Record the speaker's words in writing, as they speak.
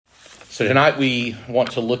So tonight we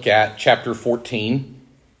want to look at chapter 14.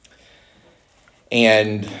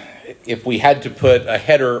 And if we had to put a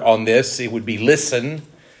header on this, it would be listen.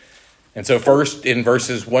 And so first in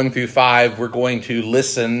verses 1 through 5, we're going to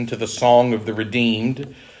listen to the song of the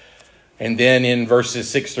redeemed. And then in verses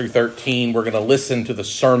 6 through 13, we're going to listen to the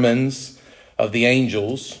sermons of the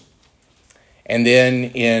angels. And then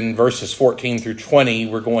in verses 14 through 20,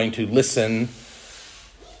 we're going to listen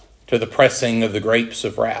to the pressing of the grapes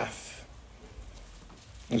of wrath.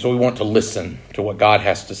 And so we want to listen to what God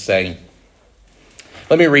has to say.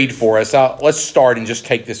 Let me read for us. Let's start and just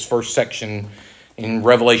take this first section in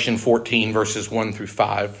Revelation 14, verses 1 through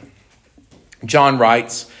 5. John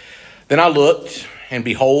writes, "Then I looked, and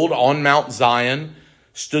behold, on Mount Zion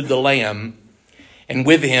stood the Lamb, and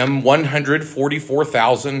with him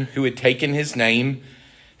 144,000 who had taken his name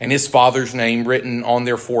and his Father's name written on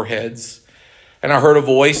their foreheads. And I heard a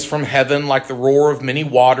voice from heaven like the roar of many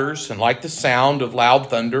waters and like the sound of loud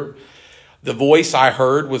thunder. The voice I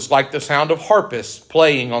heard was like the sound of harpists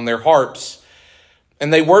playing on their harps.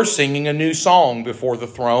 And they were singing a new song before the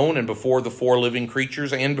throne and before the four living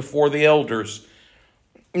creatures and before the elders.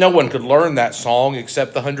 No one could learn that song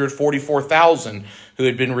except the 144,000 who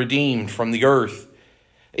had been redeemed from the earth.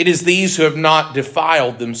 It is these who have not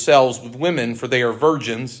defiled themselves with women, for they are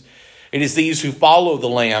virgins. It is these who follow the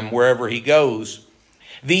Lamb wherever he goes.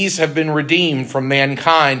 These have been redeemed from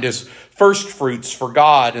mankind as firstfruits for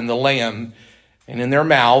God and the Lamb. And in their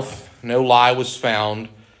mouth no lie was found,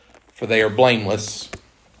 for they are blameless."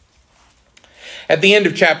 At the end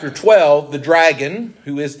of chapter 12, the dragon,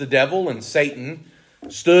 who is the devil and Satan,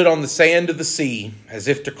 stood on the sand of the sea, as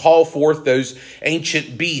if to call forth those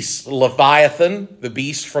ancient beasts, Leviathan, the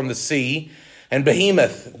beast from the sea, and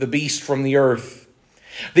Behemoth, the beast from the earth.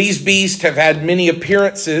 These beasts have had many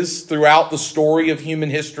appearances throughout the story of human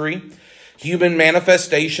history, human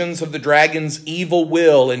manifestations of the dragon's evil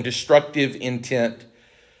will and destructive intent.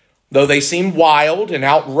 Though they seem wild and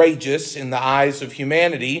outrageous in the eyes of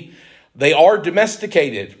humanity, they are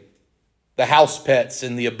domesticated, the house pets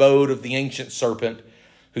in the abode of the ancient serpent,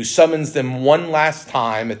 who summons them one last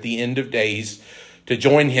time at the end of days to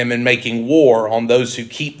join him in making war on those who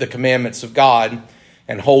keep the commandments of God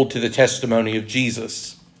and hold to the testimony of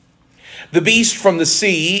Jesus. The beast from the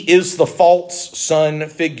sea is the false son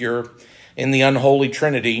figure in the unholy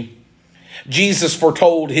Trinity. Jesus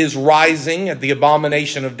foretold his rising at the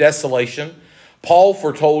abomination of desolation. Paul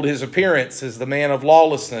foretold his appearance as the man of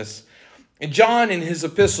lawlessness. And John in his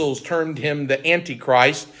epistles termed him the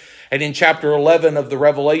Antichrist. And in chapter 11 of the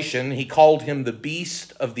Revelation, he called him the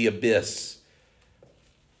beast of the abyss.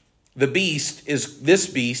 This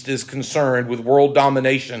beast is concerned with world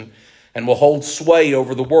domination and will hold sway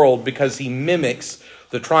over the world because he mimics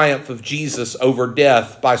the triumph of Jesus over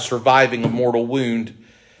death by surviving a mortal wound.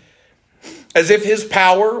 As if his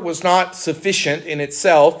power was not sufficient in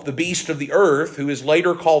itself, the beast of the earth, who is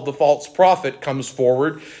later called the false prophet, comes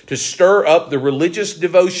forward to stir up the religious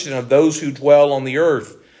devotion of those who dwell on the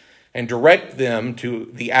earth and direct them to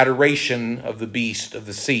the adoration of the beast of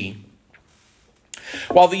the sea.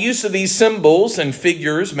 While the use of these symbols and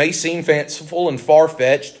figures may seem fanciful and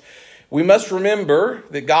far-fetched, we must remember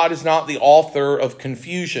that God is not the author of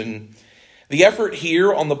confusion. The effort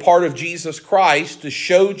here on the part of Jesus Christ to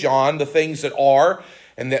show John the things that are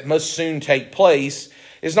and that must soon take place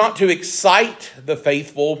is not to excite the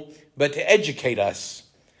faithful, but to educate us.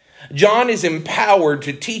 John is empowered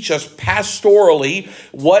to teach us pastorally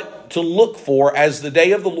what to look for as the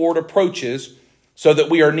day of the Lord approaches, so that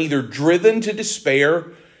we are neither driven to despair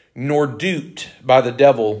nor duped by the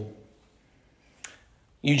devil.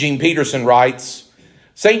 Eugene Peterson writes,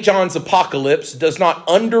 "St. John's Apocalypse does not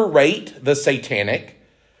underrate the satanic.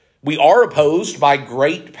 We are opposed by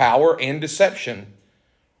great power and deception.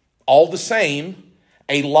 All the same,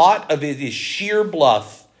 a lot of it is sheer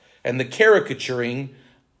bluff and the caricaturing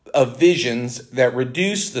of visions that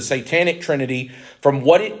reduce the satanic trinity from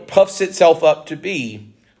what it puffs itself up to be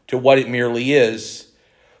to what it merely is.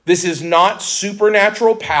 This is not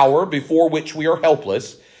supernatural power before which we are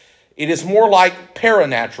helpless. It is more like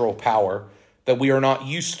paranatural power that we are not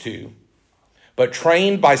used to. But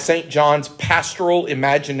trained by St. John's pastoral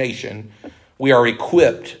imagination, we are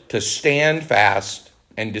equipped to stand fast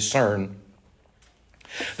and discern."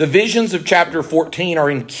 The visions of chapter 14 are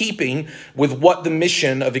in keeping with what the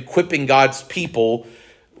mission of equipping God's people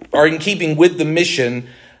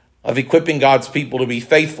to be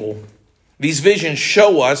faithful. These visions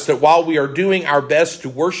show us that while we are doing our best to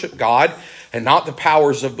worship God and not the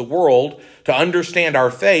powers of the world, to understand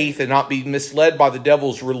our faith and not be misled by the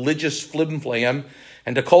devil's religious flim-flam,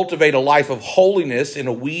 and to cultivate a life of holiness in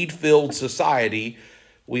a weed-filled society,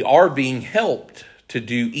 we are being helped to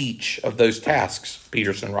do each of those tasks,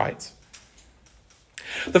 Peterson writes.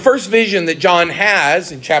 The first vision that John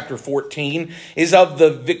has in chapter 14 is of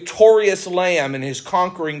the victorious Lamb and his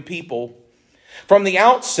conquering people. From the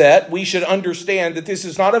outset, we should understand that this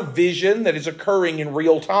is not a vision that is occurring in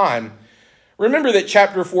real time. Remember that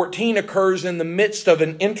chapter 14 occurs in the midst of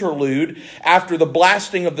an interlude after the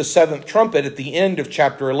blasting of the seventh trumpet at the end of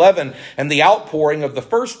chapter 11 and the outpouring of the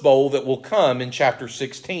first bowl that will come in chapter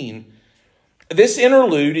 16. This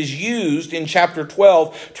interlude is used in chapter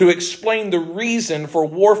 12 to explain the reason for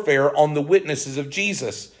warfare on the witnesses of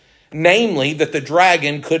Jesus, namely that the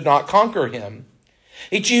dragon could not conquer him.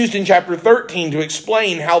 It's used in chapter 13 to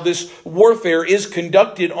explain how this warfare is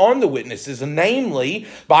conducted on the witnesses, namely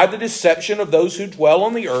by the deception of those who dwell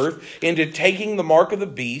on the earth into taking the mark of the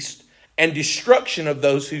beast and destruction of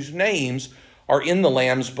those whose names are in the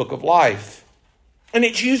Lamb's book of life. And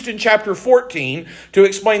it's used in chapter 14 to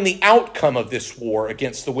explain the outcome of this war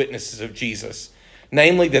against the witnesses of Jesus,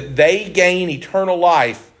 namely that they gain eternal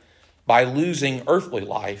life by losing earthly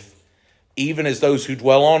life, even as those who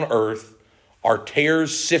dwell on earth are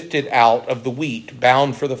tares sifted out of the wheat,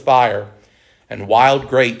 bound for the fire, and wild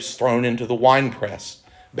grapes thrown into the winepress,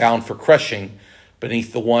 bound for crushing,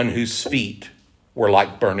 beneath the one whose feet were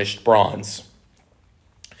like burnished bronze.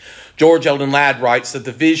 George Eldon Ladd writes that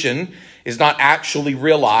the vision is not actually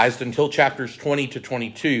realized until chapters 20 to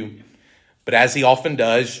 22. But as he often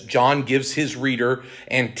does, John gives his reader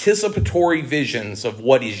anticipatory visions of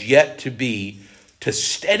what is yet to be to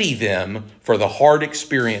steady them for the hard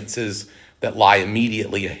experiences that lie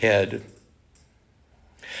immediately ahead.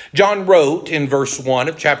 John wrote in verse 1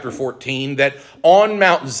 of chapter 14 that on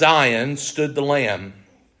Mount Zion stood the Lamb.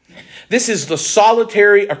 This is the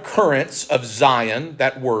solitary occurrence of Zion,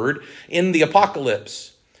 that word, in the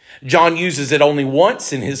Apocalypse. John uses it only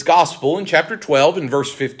once in his gospel in chapter 12 and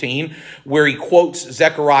verse 15, where he quotes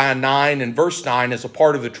Zechariah 9 and verse 9 as a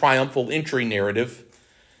part of the triumphal entry narrative.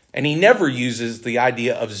 And he never uses the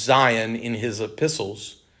idea of Zion in his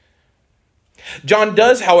epistles. John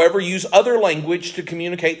does, however, use other language to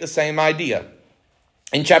communicate the same idea.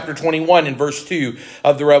 In chapter 21 and verse 2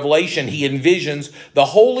 of the Revelation, he envisions the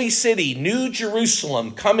holy city, New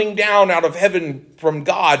Jerusalem, coming down out of heaven from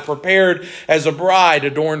God, prepared as a bride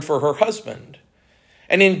adorned for her husband.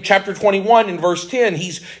 And in chapter 21 and verse 10,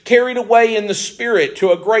 he's carried away in the Spirit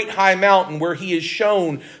to a great high mountain where he is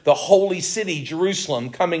shown the holy city, Jerusalem,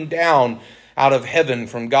 coming down out of heaven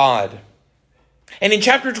from God. And in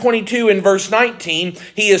chapter 22 and verse 19,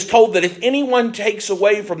 he is told that if anyone takes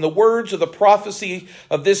away from the words of the prophecy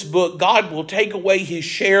of this book, God will take away his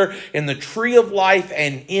share in the tree of life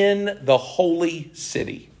and in the holy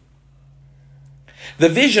city. The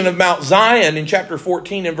vision of Mount Zion in chapter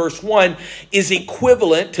 14 and verse 1 is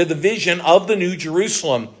equivalent to the vision of the New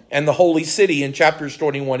Jerusalem and the holy city in chapters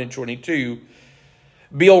 21 and 22.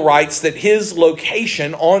 Beale writes that his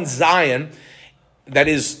location on Zion, that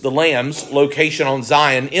is, the Lamb's location on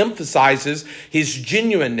Zion, emphasizes his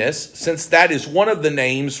genuineness, since that is one of the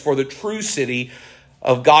names for the true city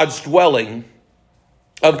of God's dwelling,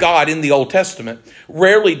 of God in the Old Testament.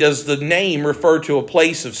 Rarely does the name refer to a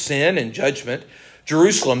place of sin and judgment,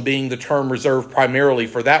 Jerusalem being the term reserved primarily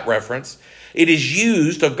for that reference. It is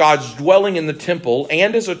used of God's dwelling in the temple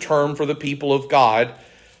and as a term for the people of God.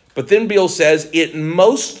 But then Beale says it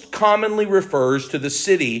most commonly refers to the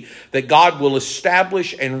city that God will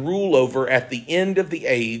establish and rule over at the end of the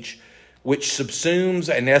age, which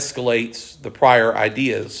subsumes and escalates the prior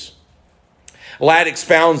ideas. Ladd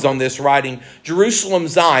expounds on this, writing, Jerusalem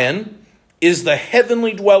Zion is the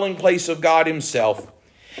heavenly dwelling place of God himself.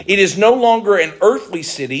 It is no longer an earthly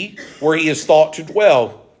city where he is thought to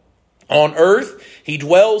dwell. On earth, he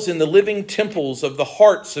dwells in the living temples of the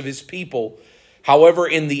hearts of his people. However,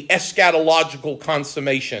 in the eschatological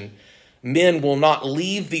consummation, men will not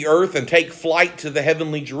leave the earth and take flight to the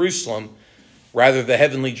heavenly Jerusalem. Rather, the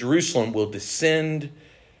heavenly Jerusalem will descend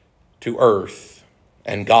to earth,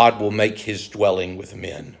 and God will make his dwelling with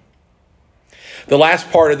men. The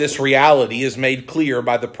last part of this reality is made clear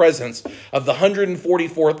by the presence of the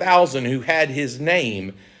 144,000 who had his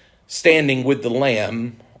name standing with the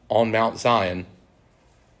Lamb on Mount Zion.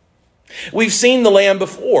 We've seen the Lamb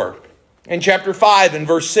before. In chapter 5 and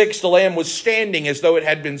verse 6, the Lamb was standing as though it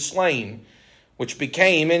had been slain, which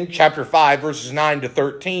became, in chapter 5, verses 9 to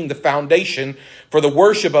 13, the foundation for the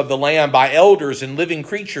worship of the Lamb by elders and living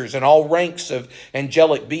creatures and all ranks of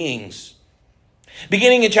angelic beings.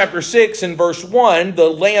 Beginning in chapter 6 and verse 1, the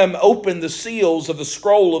Lamb opened the seals of the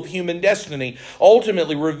scroll of human destiny,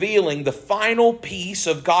 ultimately revealing the final piece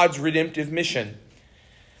of God's redemptive mission.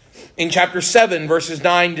 In chapter 7, verses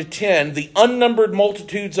 9 to 10, the unnumbered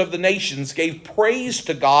multitudes of the nations gave praise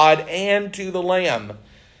to God and to the Lamb.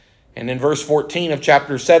 And in verse 14 of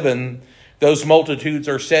chapter 7, those multitudes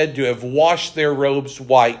are said to have washed their robes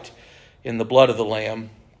white in the blood of the Lamb.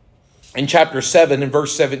 In chapter 7, in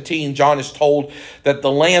verse 17, John is told that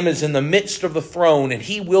the Lamb is in the midst of the throne, and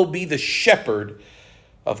he will be the shepherd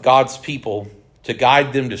of God's people to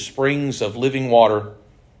guide them to springs of living water.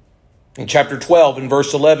 In chapter 12, in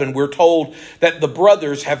verse 11, we're told that the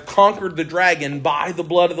brothers have conquered the dragon by the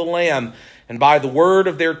blood of the Lamb and by the word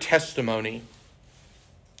of their testimony.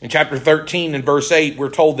 In chapter 13, in verse 8, we're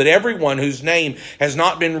told that everyone whose name has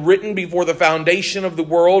not been written before the foundation of the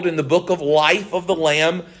world in the book of life of the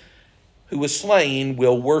Lamb who was slain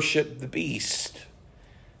will worship the beast.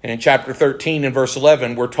 And in chapter 13, in verse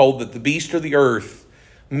 11, we're told that the beast of the earth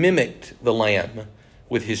mimicked the Lamb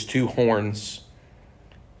with his two horns.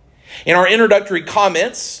 In our introductory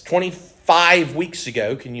comments 25 weeks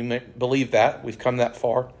ago, can you believe that? We've come that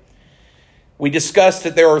far. We discussed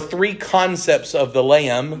that there are three concepts of the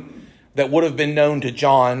Lamb that would have been known to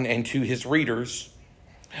John and to his readers.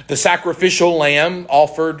 The sacrificial lamb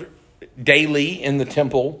offered daily in the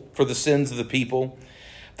temple for the sins of the people.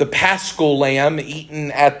 The paschal lamb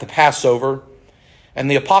eaten at the Passover. And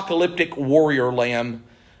the apocalyptic warrior lamb,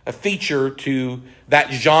 a feature to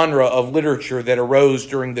that genre of literature that arose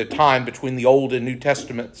during the time between the Old and New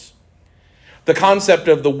Testaments. The concept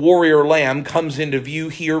of the warrior lamb comes into view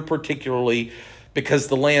here particularly because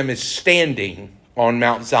the lamb is standing on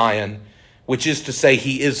Mount Zion, which is to say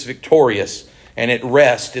he is victorious and at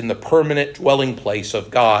rest in the permanent dwelling place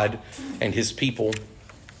of God and his people.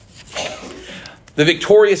 The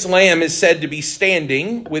victorious lamb is said to be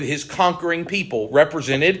standing with his conquering people,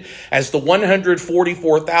 represented as the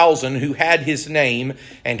 144,000 who had his name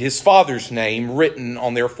and his father's name written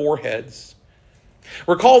on their foreheads.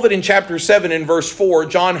 Recall that in chapter 7 and verse 4,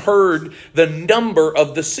 John heard the number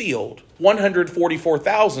of the sealed,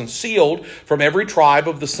 144,000 sealed from every tribe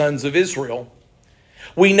of the sons of Israel.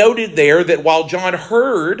 We noted there that while John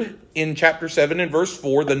heard in chapter 7 and verse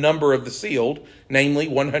 4 the number of the sealed, namely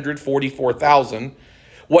 144,000,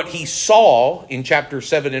 what he saw in chapter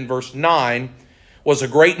 7 and verse 9 was a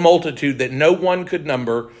great multitude that no one could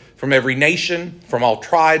number from every nation, from all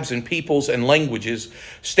tribes and peoples and languages,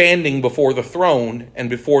 standing before the throne and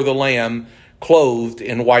before the Lamb, clothed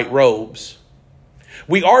in white robes.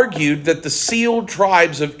 We argued that the sealed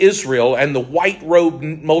tribes of Israel and the white-robed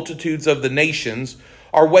multitudes of the nations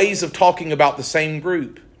are ways of talking about the same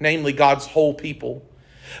group, namely God's whole people.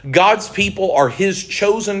 God's people are his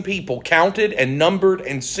chosen people, counted and numbered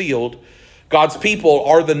and sealed. God's people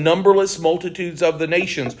are the numberless multitudes of the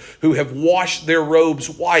nations who have washed their robes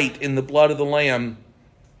white in the blood of the Lamb.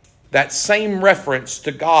 That same reference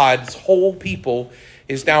to God's whole people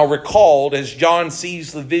is now recalled as John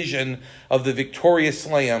sees the vision of the victorious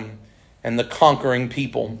Lamb and the conquering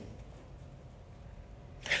people.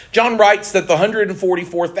 John writes that the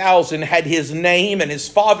 144,000 had his name and his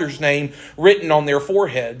father's name written on their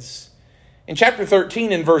foreheads. In chapter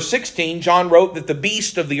 13 and verse 16, John wrote that the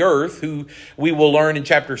beast of the earth, who we will learn in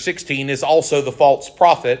chapter 16 is also the false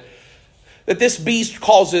prophet, that this beast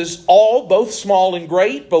causes all, both small and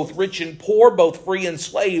great, both rich and poor, both free and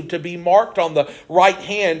slave, to be marked on the right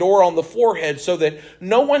hand or on the forehead so that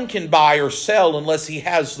no one can buy or sell unless he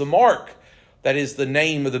has the mark, that is the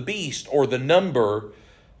name of the beast or the number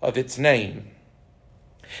of its name.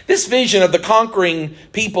 This vision of the conquering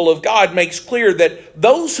people of God makes clear that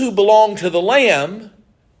those who belong to the Lamb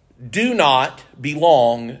do not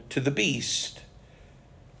belong to the beast.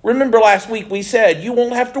 Remember last week we said you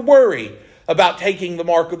won't have to worry about taking the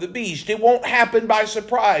mark of the beast. It won't happen by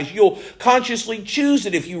surprise. You'll consciously choose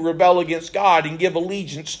it if you rebel against God and give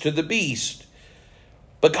allegiance to the beast.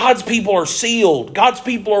 But God's people are sealed. God's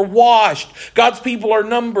people are washed. God's people are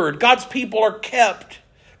numbered. God's people are kept.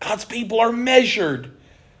 God's people are measured.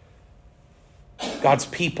 God's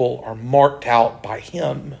people are marked out by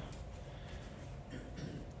him.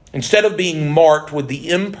 Instead of being marked with the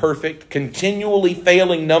imperfect, continually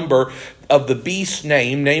failing number of the beast's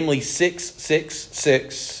name, namely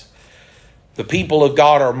 666, the people of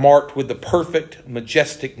God are marked with the perfect,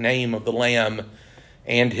 majestic name of the Lamb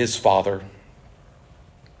and his Father.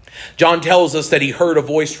 John tells us that he heard a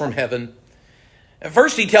voice from heaven. At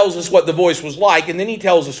first he tells us what the voice was like, and then he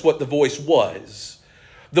tells us what the voice was.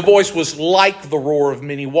 The voice was like the roar of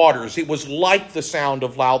many waters. It was like the sound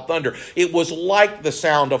of loud thunder. It was like the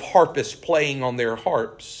sound of harpists playing on their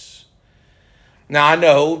harps. Now I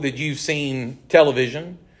know that you've seen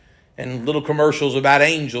television and little commercials about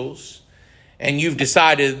angels, and you've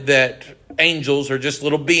decided that angels are just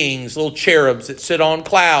little beings, little cherubs that sit on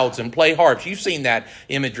clouds and play harps. You've seen that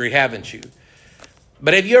imagery, haven't you?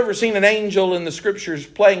 But have you ever seen an angel in the Scriptures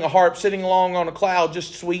playing a harp, sitting along on a cloud,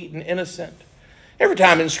 just sweet and innocent? Every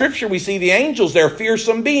time in Scripture we see the angels, they're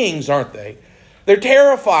fearsome beings, aren't they? They're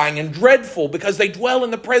terrifying and dreadful because they dwell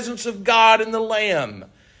in the presence of God and the Lamb.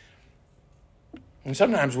 And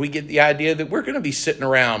sometimes we get the idea that we're going to be sitting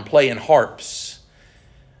around playing harps.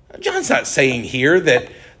 John's not saying here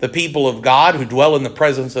that the people of God who dwell in the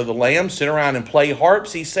presence of the Lamb sit around and play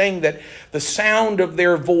harps. He's saying that the sound of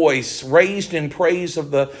their voice raised in praise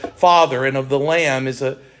of the Father and of the Lamb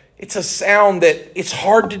it's a sound that it's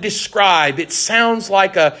hard to describe. It sounds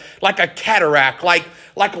like a cataract, like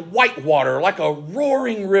a white water, like a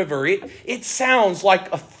roaring river. It sounds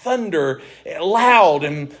like a thunder, loud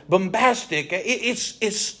and bombastic.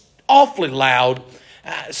 It's awfully loud.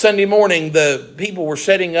 Sunday morning, the people were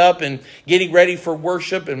setting up and getting ready for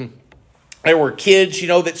worship, and there were kids,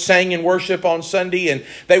 that sang in worship on Sunday, and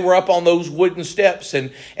they were up on those wooden steps.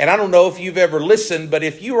 And I don't know if you've ever listened, but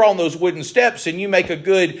if you were on those wooden steps and you make a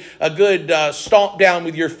good stomp down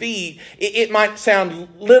with your feet, it might sound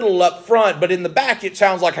little up front, but in the back it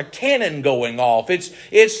sounds like a cannon going off.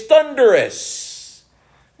 It's thunderous.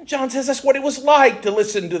 John says that's what it was like to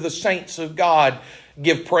listen to the saints of God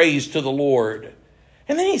give praise to the Lord.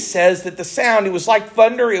 And then he says that the sound, it was like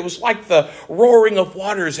thunder, it was like the roaring of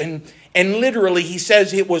waters, and literally he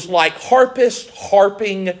says it was like harpists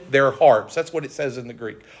harping their harps. That's what it says in the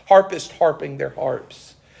Greek. Harpists harping their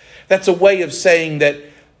harps. That's a way of saying that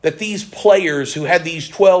these players who had these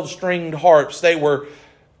 12-stringed harps, they were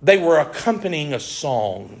accompanying a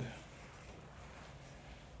song.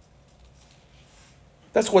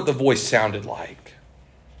 That's what the voice sounded like.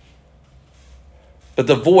 But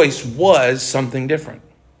the voice was something different.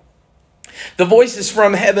 The voice is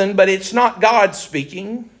from heaven, but it's not God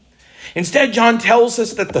speaking. Instead, John tells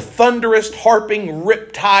us that the thunderous harping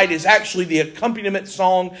riptide is actually the accompaniment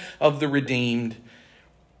song of the redeemed.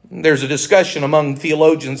 There's a discussion among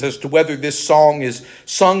theologians as to whether this song is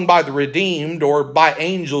sung by the redeemed or by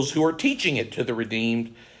angels who are teaching it to the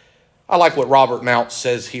redeemed. I like what Robert Mounce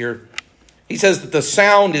says here. He says that the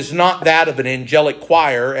sound is not that of an angelic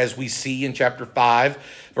choir, as we see in chapter 5,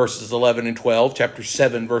 verses 11 and 12, chapter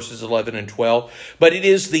 7, verses 11 and 12, but it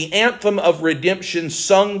is the anthem of redemption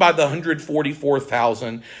sung by the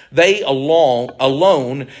 144,000. They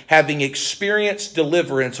alone, having experienced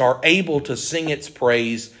deliverance, are able to sing its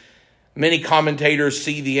praise. Many commentators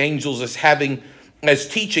see the angels as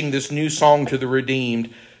teaching this new song to the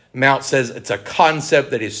redeemed. Mounce says it's a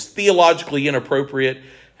concept that is theologically inappropriate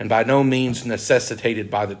and by no means necessitated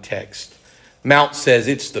by the text. Mounce says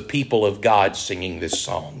it's the people of God singing this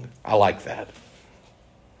song. I like that.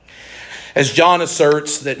 As John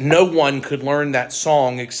asserts that no one could learn that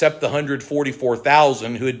song except the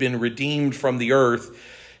 144,000 who had been redeemed from the earth,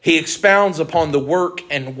 he expounds upon the work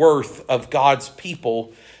and worth of God's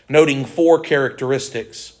people, noting 4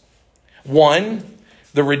 characteristics. 1,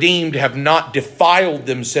 the redeemed have not defiled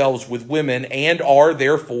themselves with women and are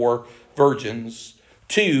therefore virgins.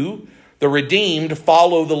 2, the redeemed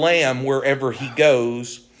follow the Lamb wherever he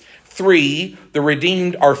goes. 3, the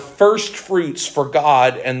redeemed are first fruits for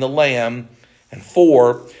God and the Lamb. And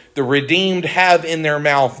 4, the redeemed have in their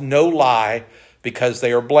mouth no lie because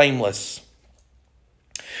they are blameless.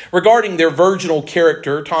 Regarding their virginal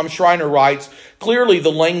character, Tom Schreiner writes, clearly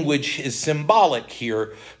the language is symbolic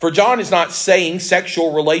here. For John is not saying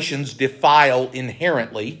sexual relations defile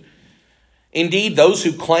inherently. Indeed, those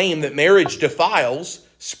who claim that marriage defiles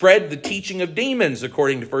spread the teaching of demons,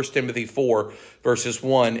 according to 1 Timothy 4, verses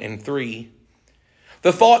 1 and 3.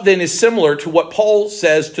 The thought then is similar to what Paul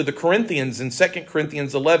says to the Corinthians in 2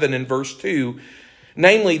 Corinthians 11 and verse 2,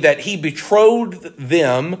 namely that he betrothed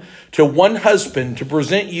them to one husband to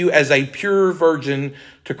present you as a pure virgin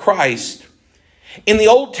to Christ. In the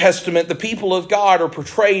Old Testament, the people of God are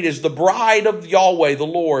portrayed as the bride of Yahweh, the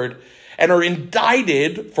Lord, and are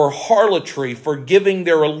indicted for harlotry, for giving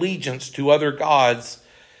their allegiance to other gods.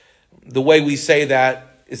 The way we say that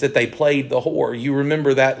is that they played the whore. You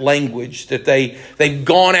remember that language, that they've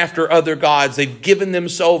gone after other gods. They've given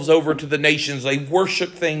themselves over to the nations. They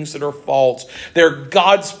worship things that are false. They're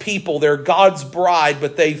God's people. They're God's bride,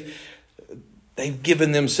 but they've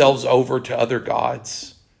given themselves over to other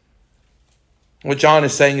gods. What John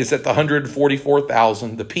is saying is that the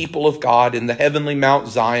 144,000, the people of God in the heavenly Mount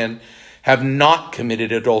Zion, have not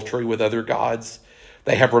committed adultery with other gods.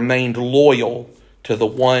 They have remained loyal to the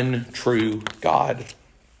one true God.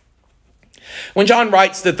 When John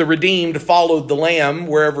writes that the redeemed followed the Lamb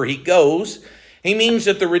wherever he goes, he means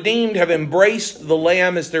that the redeemed have embraced the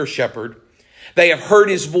Lamb as their shepherd. They have heard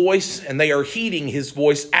his voice, and they are heeding his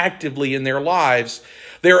voice actively in their lives.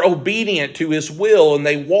 They're obedient to his will, and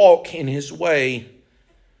they walk in his way.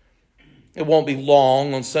 It won't be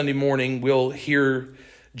long. On Sunday morning, we'll hear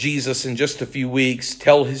Jesus in just a few weeks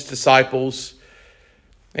tell his disciples,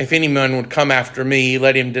 if any man would come after me,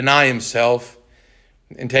 let him deny himself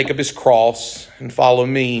and take up his cross and follow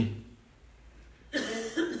me.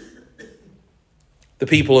 The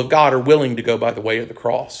people of God are willing to go by the way of the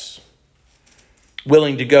cross.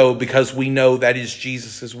 Willing to go because we know that is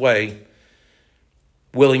Jesus' way.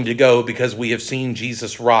 Willing to go because we have seen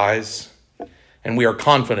Jesus rise, and we are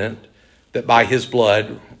confident that by his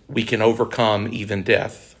blood we can overcome even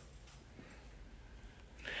death.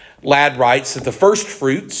 Ladd writes that the first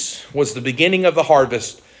fruits was the beginning of the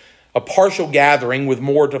harvest, a partial gathering with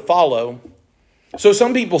more to follow. So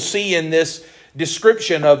some people see in this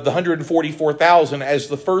description of the 144,000 as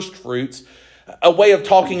the first fruits a way of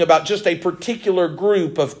talking about just a particular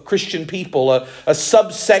group of Christian people, a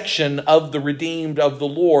subsection of the redeemed of the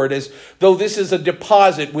Lord, as though this is a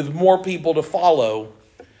deposit with more people to follow.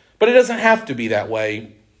 But it doesn't have to be that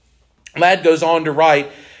way. Ladd goes on to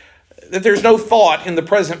write that there's no thought in the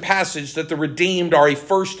present passage that the redeemed are a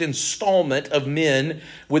first installment of men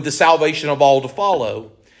with the salvation of all to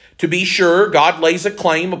follow. To be sure, God lays a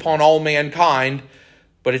claim upon all mankind,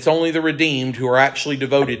 but it's only the redeemed who are actually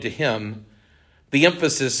devoted to him. The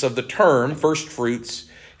emphasis of the term, first fruits,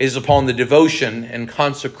 is upon the devotion and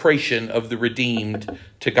consecration of the redeemed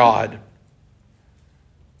to God.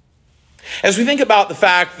 As we think about the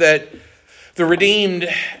fact that the redeemed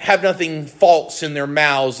have nothing false in their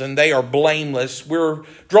mouths and they are blameless, we're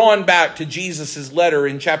drawn back to Jesus' letter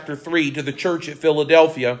in chapter 3 to the church at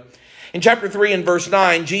Philadelphia. In chapter 3 and verse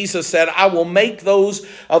 9, Jesus said, I will make those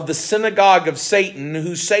of the synagogue of Satan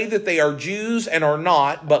who say that they are Jews and are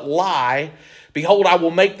not, but lie. Behold, I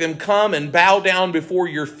will make them come and bow down before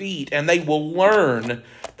your feet, and they will learn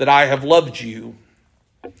that I have loved you.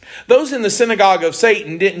 Those in the synagogue of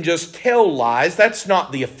Satan didn't just tell lies. That's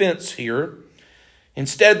not the offense here.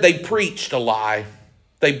 Instead, they preached a lie.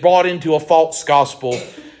 They brought into a false gospel,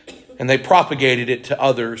 and they propagated it to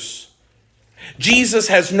others. Jesus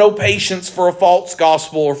has no patience for a false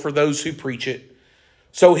gospel or for those who preach it.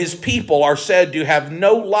 So his people are said to have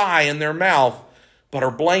no lie in their mouth, but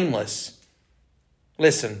are blameless.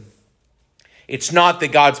 Listen, it's not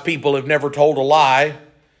that God's people have never told a lie,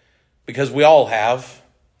 because we all have.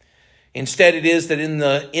 Instead, it is that in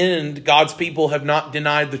the end, God's people have not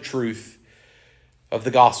denied the truth of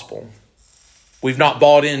the gospel. We've not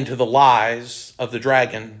bought into the lies of the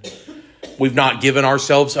dragon. We've not given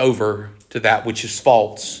ourselves over to that which is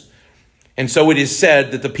false. And so it is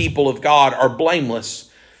said that the people of God are blameless,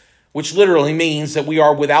 which literally means that we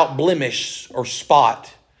are without blemish or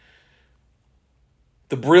spot.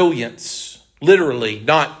 The brilliance, literally,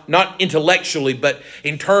 not intellectually, but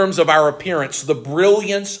in terms of our appearance, the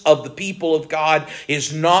brilliance of the people of God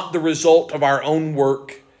is not the result of our own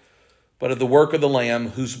work, but of the work of the Lamb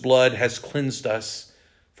whose blood has cleansed us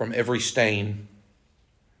from every stain.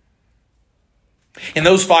 In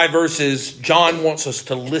those 5 verses, John wants us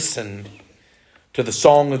to listen to the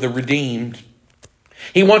song of the redeemed.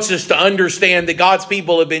 He wants us to understand that God's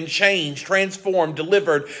people have been changed, transformed,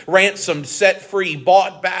 delivered, ransomed, set free,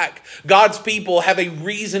 bought back. God's people have a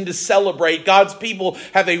reason to celebrate. God's people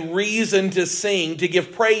have a reason to sing, to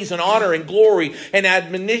give praise and honor and glory and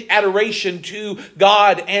adoration to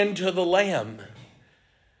God and to the Lamb.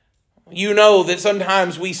 You know that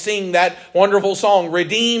sometimes we sing that wonderful song,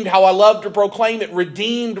 redeemed, how I love to proclaim it,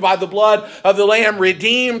 redeemed by the blood of the Lamb,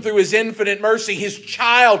 redeemed through his infinite mercy, his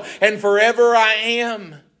child, and forever I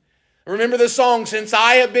am. Remember the song, since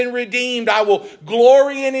I have been redeemed, I will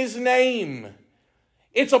glory in his name.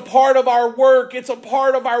 It's a part of our work. It's a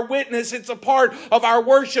part of our witness. It's a part of our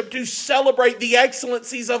worship to celebrate the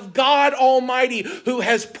excellencies of God Almighty, who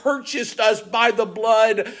has purchased us by the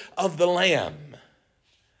blood of the Lamb.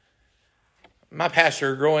 My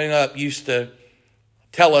pastor growing up used to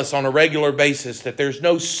tell us on a regular basis that there's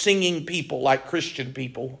no singing people like Christian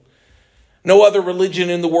people. No other religion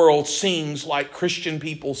in the world sings like Christian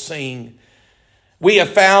people sing. We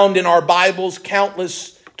have found in our Bibles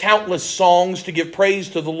countless songs to give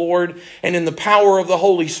praise to the Lord. And in the power of the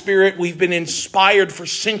Holy Spirit, we've been inspired for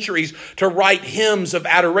centuries to write hymns of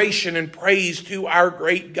adoration and praise to our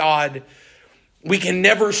great God. We can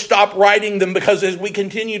never stop writing them because as we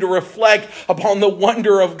continue to reflect upon the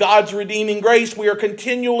wonder of God's redeeming grace, we are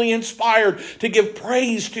continually inspired to give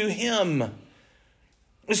praise to him.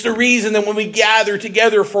 It's the reason that when we gather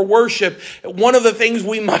together for worship, one of the things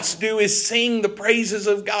we must do is sing the praises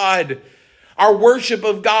of God. Our worship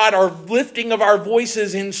of God, our lifting of our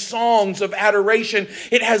voices in songs of adoration,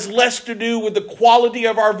 it has less to do with the quality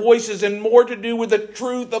of our voices and more to do with the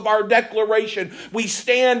truth of our declaration. We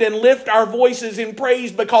stand and lift our voices in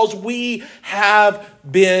praise because we have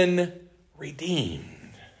been redeemed.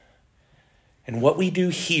 And what we do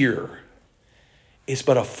here is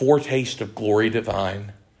but a foretaste of glory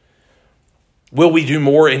divine. Will we do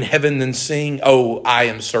more in heaven than sing? Oh, I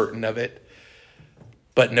am certain of it.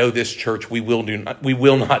 But know this, church, we will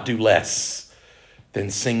not do less than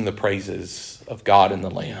sing the praises of God and the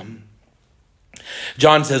Lamb.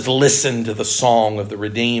 John says, listen to the song of the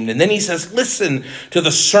redeemed. And then he says, listen to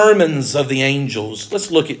the sermons of the angels.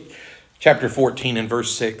 Let's look at chapter 14 and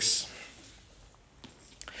verse 6.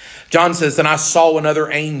 John says, and I saw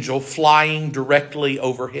another angel flying directly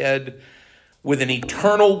overhead with an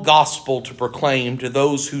eternal gospel to proclaim to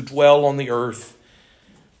those who dwell on the earth,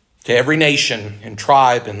 to every nation and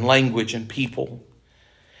tribe and language and people.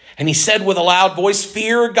 And he said with a loud voice,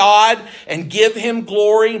 fear God and give him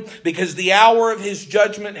glory, because the hour of his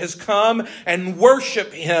judgment has come, and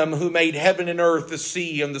worship him who made heaven and earth, the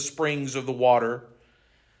sea and the springs of the water.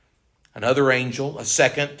 Another angel, a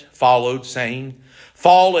second, followed, saying,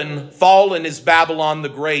 fallen, fallen is Babylon the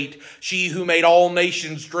Great, she who made all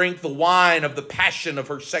nations drink the wine of the passion of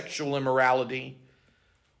her sexual immorality.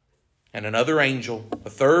 And another angel, a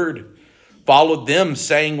third, followed them,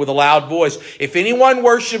 saying with a loud voice, if anyone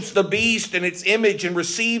worships the beast and its image and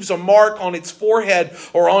receives a mark on its forehead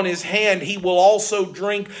or on his hand, he will also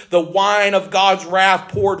drink the wine of God's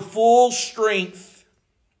wrath, poured full strength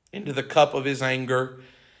into the cup of his anger.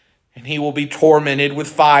 And he will be tormented with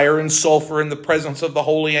fire and sulfur in the presence of the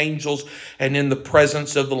holy angels and in the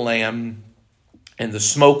presence of the Lamb. And the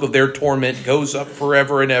smoke of their torment goes up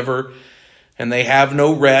forever and ever. And they have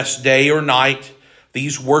no rest day or night,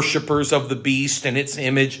 these worshipers of the beast and its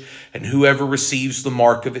image, and whoever receives the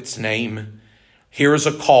mark of its name. Here is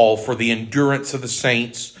a call for the endurance of the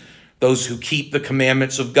saints, those who keep the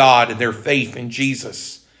commandments of God and their faith in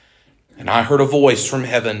Jesus. And I heard a voice from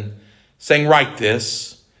heaven saying, write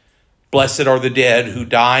this, blessed are the dead who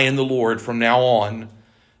die in the Lord from now on.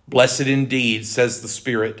 Blessed indeed, says the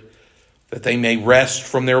Spirit, that they may rest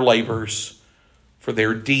from their labors, for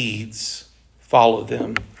their deeds follow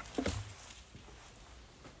them.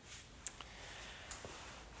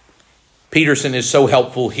 Peterson is so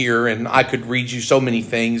helpful here, and I could read you so many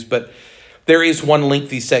things, but there is one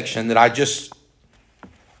lengthy section that I just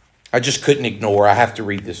couldn't ignore. I have to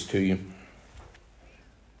read this to you.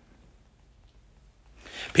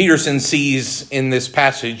 Peterson sees in this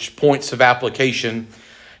passage points of application,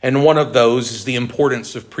 and one of those is the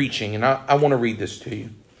importance of preaching, and I want to read this to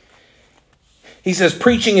you. He says,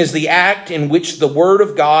 preaching is the act in which the word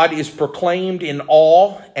of God is proclaimed in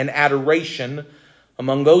awe and adoration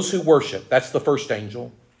among those who worship. That's the first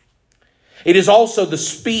angel. It is also the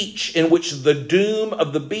speech in which the doom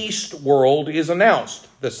of the beast world is announced,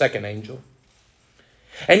 the second angel.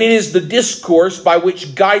 And it is the discourse by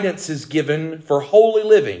which guidance is given for holy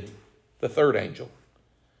living, the third angel.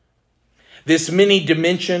 This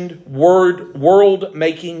many-dimensioned,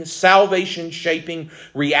 world-making, salvation-shaping,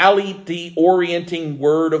 reality-orienting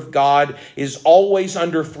word of God is always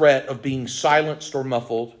under threat of being silenced or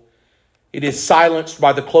muffled. It is silenced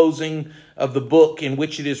by the closing of the book in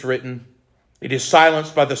which it is written. It is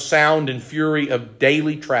silenced by the sound and fury of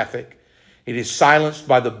daily traffic. It is silenced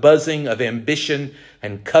by the buzzing of ambition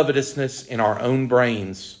and covetousness in our own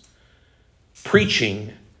brains.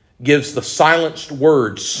 Preaching gives the silenced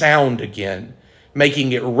word sound again,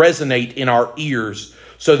 making it resonate in our ears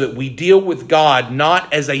so that we deal with God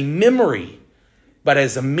not as a memory, but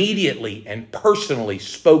as immediately and personally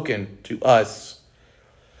spoken to us.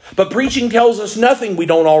 But preaching tells us nothing we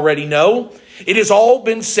don't already know. It has all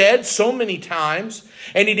been said so many times,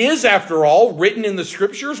 and it is, after all, written in the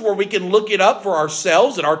Scriptures where we can look it up for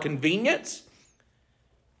ourselves at our convenience.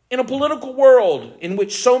 In a political world in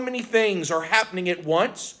which so many things are happening at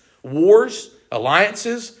once, wars,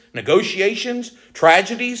 alliances, negotiations,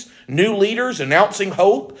 tragedies, new leaders announcing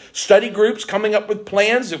hope, study groups coming up with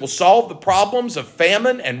plans that will solve the problems of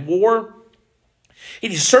famine and war,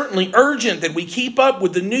 it is certainly urgent that we keep up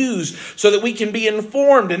with the news so that we can be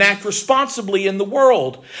informed and act responsibly in the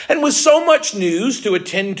world. And with so much news to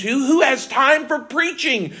attend to, who has time for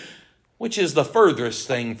preaching, which is the furthest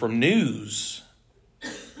thing from news?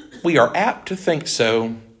 We are apt to think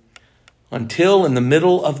so until in the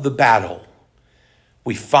middle of the battle,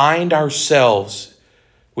 we find ourselves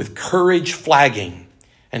with courage flagging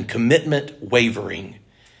and commitment wavering,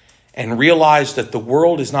 and realize that the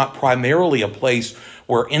world is not primarily a place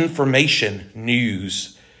where information,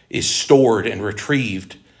 news, is stored and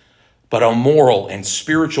retrieved, but a moral and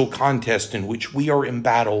spiritual contest in which we are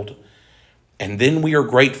embattled. And then we are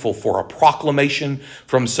grateful for a proclamation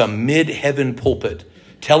from some mid-heaven pulpit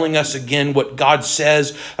telling us again what God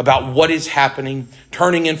says about what is happening,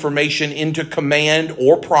 turning information into command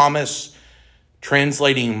or promise,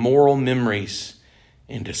 translating moral memories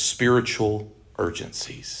into spiritual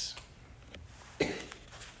urgencies.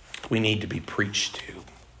 We need to be preached to.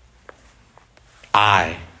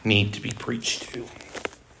 I need to be preached to.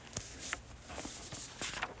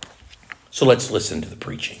 So let's listen to the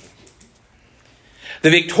preaching. The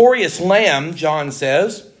victorious Lamb, John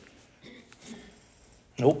says.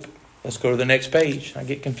 Nope. Let's go to the next page. I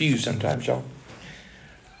get confused sometimes, y'all.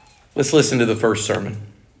 Let's listen to the first sermon.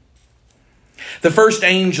 The first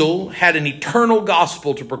angel had an eternal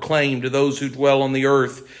gospel to proclaim to those who dwell on the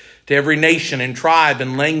earth, to every nation and tribe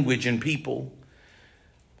and language and people.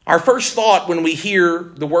 Our first thought when we hear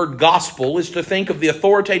the word gospel is to think of the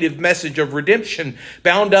authoritative message of redemption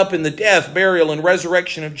bound up in the death, burial, and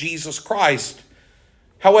resurrection of Jesus Christ.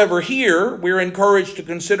 However, here we're encouraged to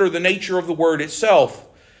consider the nature of the word itself.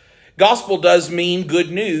 Gospel does mean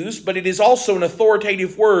good news, but it is also an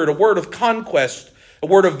authoritative word, a word of conquest, a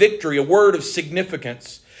word of victory, a word of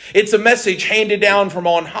significance. It's a message handed down from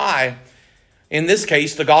on high. In this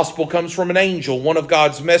case, the gospel comes from an angel, one of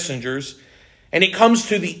God's messengers, and it comes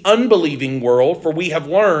to the unbelieving world, for we have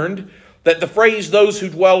learned that the phrase "those who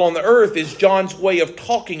dwell on the earth" is John's way of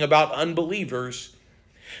talking about unbelievers.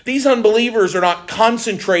 These unbelievers are not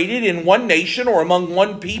concentrated in one nation or among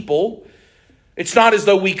one people. It's not as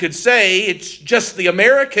though we could say it's just the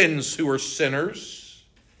Americans who are sinners,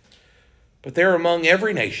 but they're among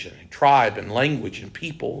every nation, and tribe, and language, and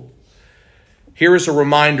people. Here is a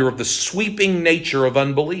reminder of the sweeping nature of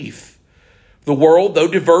unbelief. The world, though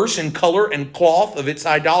diverse in color and cloth of its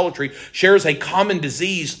idolatry, shares a common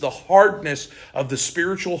disease, the hardness of the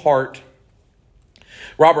spiritual heart.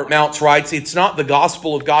 Robert Mounce writes, "It's not the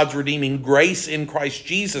gospel of God's redeeming grace in Christ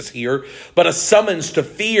Jesus here, but a summons to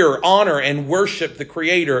fear, honor, and worship the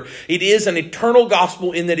Creator. It is an eternal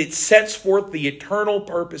gospel in that it sets forth the eternal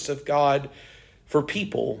purpose of God for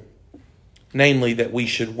people, namely that we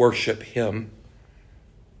should worship Him.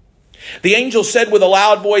 The angel said with a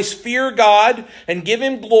loud voice, 'Fear God and give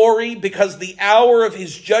Him glory, because the hour of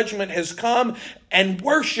His judgment has come, and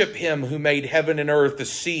worship Him who made heaven and earth, the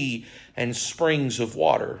sea, and springs of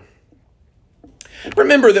water.'"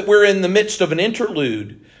 Remember that we're in the midst of an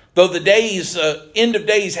interlude. Though the end of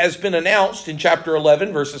days has been announced in chapter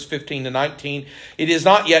 11, verses 15 to 19, it is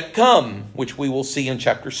not yet come, which we will see in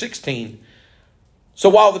chapter 16. So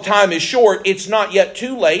while the time is short, it's not yet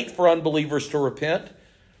too late for unbelievers to repent.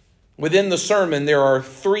 Within the sermon, there are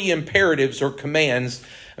 3 imperatives or commands.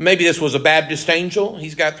 Maybe this was a Baptist angel.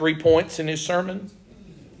 He's got 3 points in his sermon.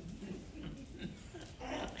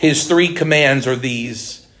 His 3 commands are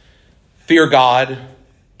these: fear God,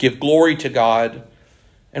 give glory to God,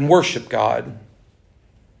 and worship God.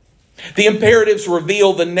 The imperatives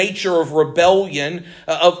reveal the nature of rebellion,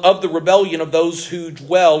 of the rebellion of those who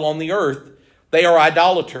dwell on the earth. They are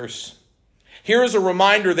idolaters. Here is a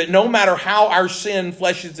reminder that no matter how our sin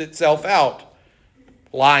fleshes itself out,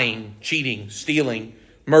 lying, cheating, stealing,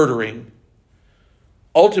 murdering,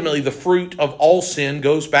 ultimately the fruit of all sin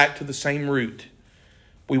goes back to the same root.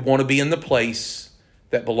 We want to be in the place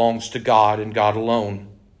that belongs to God and God alone.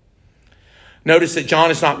 Notice that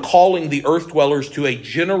John is not calling the earth dwellers to a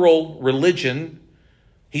general religion.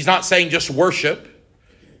 He's not saying just worship,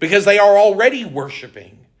 because they are already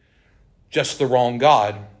worshiping just the wrong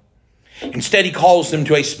God. Instead, he calls them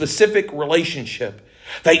to a specific relationship.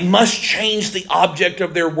 They must change the object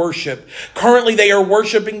of their worship. Currently, they are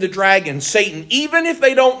worshiping the dragon, Satan, even if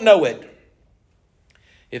they don't know it.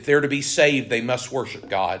 If they're to be saved, they must worship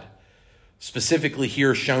God. Specifically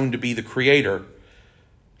here shown to be the Creator,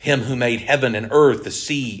 Him who made heaven and earth, the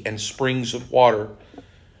sea, and springs of water.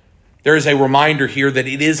 There is a reminder here that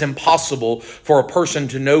it is impossible for a person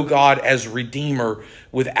to know God as Redeemer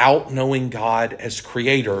without knowing God as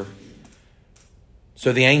Creator.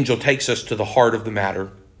 So the angel takes us to the heart of the matter.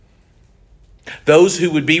 Those who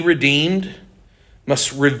would be redeemed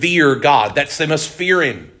must revere God. They must fear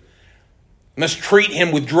Him. Must treat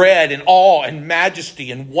Him with dread and awe and majesty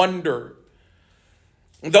and wonder.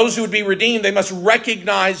 Those who would be redeemed, they must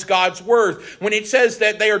recognize God's worth. When it says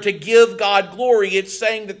that they are to give God glory, it's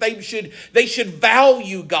saying that they should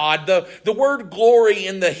value God. The word glory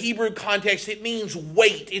in the Hebrew context, it means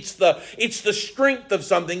weight. It's the strength of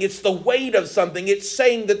something. It's the weight of something. It's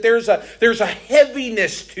saying that there's a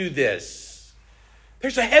heaviness to this.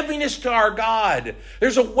 There's a heaviness to our God.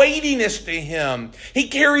 There's a weightiness to Him. He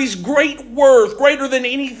carries great worth, greater than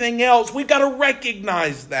anything else. We've got to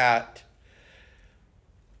recognize that.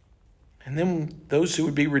 And then those who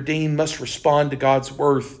would be redeemed must respond to God's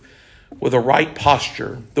worth with a right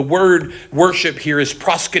posture. The word worship here is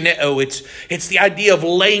proskuneo. It's the idea of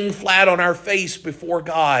laying flat on our face before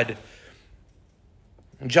God.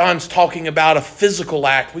 And John's talking about a physical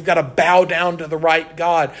act. We've got to bow down to the right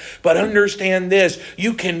God. But understand this,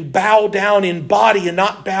 you can bow down in body and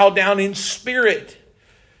not bow down in spirit.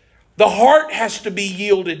 The heart has to be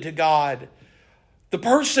yielded to God. The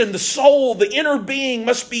person, the soul, the inner being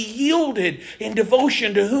must be yielded in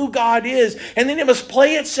devotion to who God is. And then it must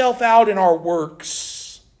play itself out in our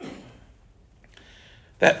works.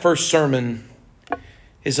 That first sermon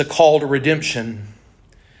is a call to redemption.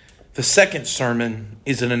 The second sermon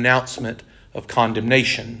is an announcement of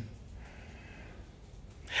condemnation.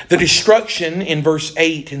 The destruction in verse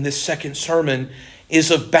 8 in this second sermon is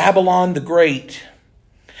of Babylon the Great.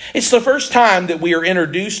 It's the first time that we are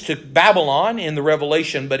introduced to Babylon in the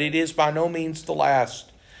Revelation, but it is by no means the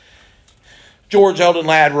last. George Eldon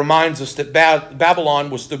Ladd reminds us that Babylon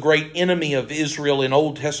was the great enemy of Israel in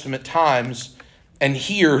Old Testament times, and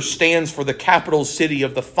here stands for the capital city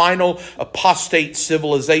of the final apostate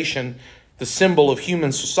civilization, the symbol of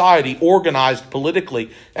human society organized politically,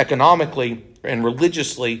 economically, and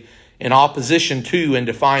religiously in opposition to and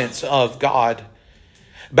defiance of God.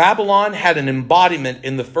 Babylon had an embodiment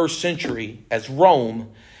in the first century as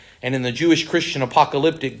Rome, and in the Jewish Christian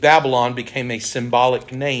apocalyptic, Babylon became a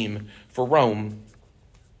symbolic name for Rome.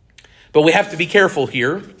 But we have to be careful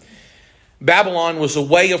here. Babylon was a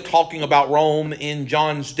way of talking about Rome in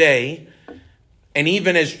John's day, and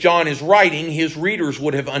even as John is writing, his readers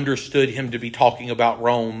would have understood him to be talking about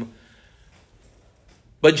Rome.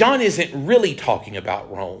 But John isn't really talking about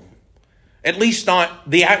Rome. At least not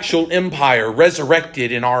the actual empire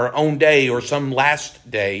resurrected in our own day or some last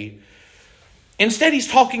day. Instead, he's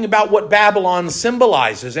talking about what Babylon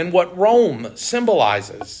symbolizes and what Rome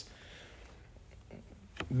symbolizes.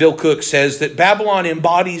 Bill Cook says that Babylon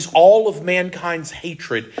embodies all of mankind's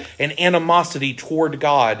hatred and animosity toward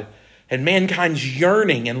God and mankind's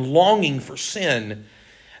yearning and longing for sin.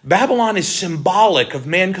 Babylon is symbolic of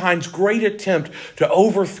mankind's great attempt to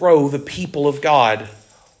overthrow the people of God.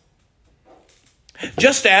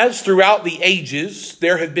 Just as throughout the ages,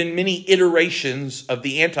 there have been many iterations of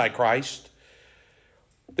the Antichrist,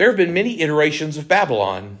 there have been many iterations of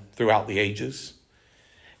Babylon throughout the ages.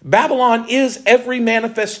 Babylon is every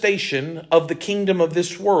manifestation of the kingdom of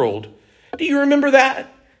this world. Do you remember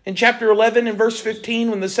that? In chapter 11 and verse 15,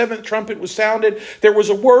 when the seventh trumpet was sounded, there was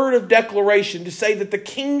a word of declaration to say that the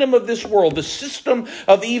kingdom of this world, the system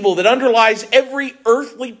of evil that underlies every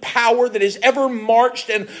earthly power that has ever marched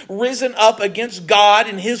and risen up against God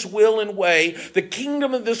and his will and way, the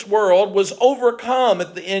kingdom of this world was overcome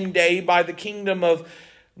at the end day by the kingdom of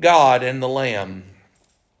God and the Lamb.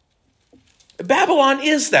 Babylon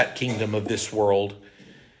is that kingdom of this world.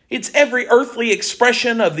 It's every earthly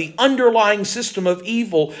expression of the underlying system of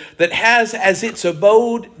evil that has as its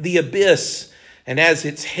abode the abyss and as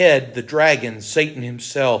its head the dragon, Satan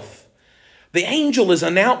himself. The angel is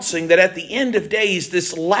announcing that at the end of days,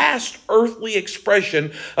 this last earthly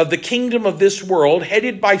expression of the kingdom of this world,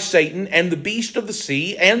 headed by Satan and the beast of the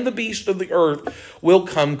sea and the beast of the earth, will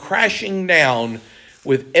come crashing down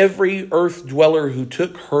with every earth dweller who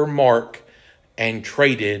took her mark and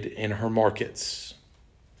traded in her markets.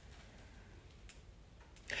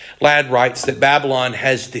 Ladd writes that Babylon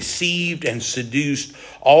has deceived and seduced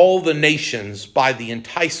all the nations by the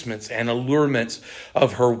enticements and allurements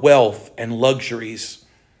of her wealth and luxuries.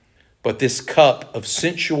 But this cup of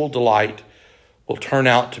sensual delight will turn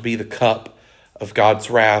out to be the cup of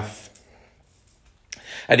God's wrath.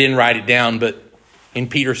 I didn't write it down, but in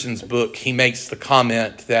Peterson's book, he makes the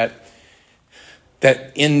comment that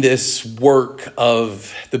in this work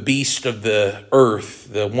of the beast of the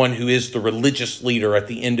earth, the one who is the religious leader at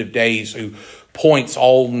the end of days, who points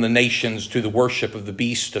all the nations to the worship of the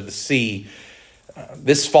beast of the sea,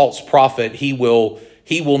 this false prophet, he will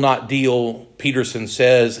not deal, Peterson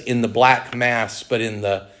says, in the black mass, but in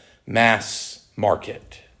the mass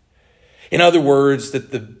market. In other words,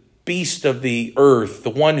 that the beast of the earth, the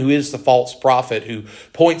one who is the false prophet, who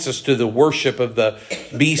points us to the worship of the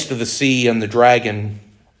beast of the sea and the dragon,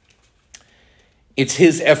 it's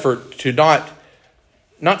his effort to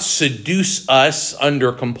not seduce us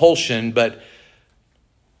under compulsion, but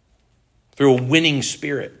through a winning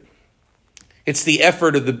spirit. It's the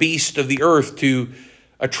effort of the beast of the earth to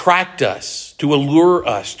attract us, to allure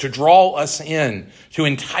us, to draw us in, to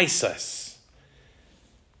entice us.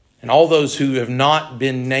 And all those who have not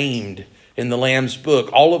been named in the Lamb's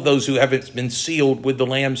book, all of those who haven't been sealed with the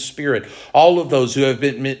Lamb's Spirit, all of those who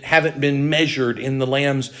haven't been measured in the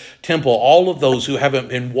Lamb's temple, all of those who haven't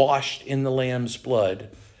been washed in the Lamb's blood,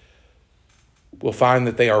 will find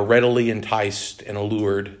that they are readily enticed and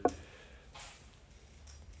allured.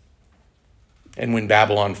 And when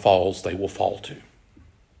Babylon falls, they will fall too.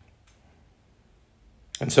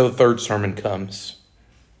 And so the third sermon comes.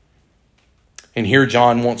 And here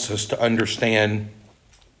John wants us to understand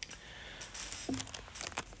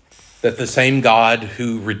that the same God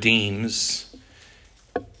who redeems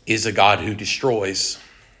is a God who destroys.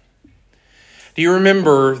 Do you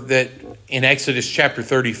remember that in Exodus chapter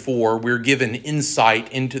 34, we're given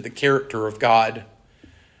insight into the character of God?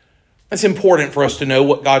 It's important for us to know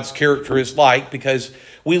what God's character is like because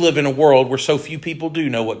we live in a world where so few people do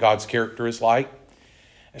know what God's character is like.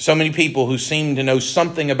 So many people who seem to know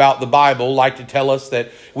something about the Bible like to tell us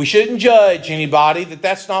that we shouldn't judge anybody, that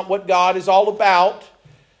that's not what God is all about.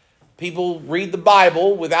 People read the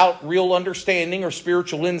Bible without real understanding or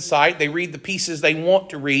spiritual insight. They read the pieces they want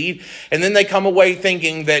to read, and then they come away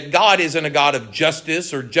thinking that God isn't a God of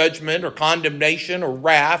justice or judgment or condemnation or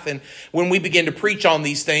wrath. And when we begin to preach on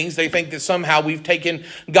these things, they think that somehow we've taken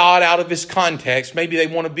God out of his context. Maybe they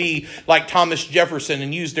want to be like Thomas Jefferson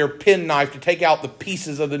and use their penknife to take out the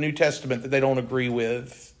pieces of the New Testament that they don't agree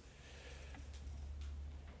with.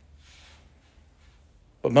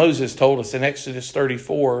 But Moses told us in Exodus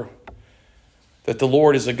 34 that the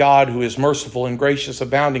Lord is a God who is merciful and gracious,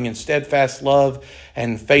 abounding in steadfast love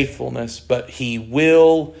and faithfulness, but he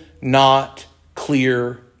will not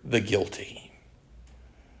clear the guilty.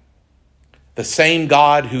 The same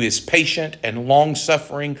God who is patient and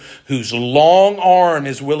long-suffering, whose long arm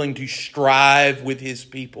is willing to strive with his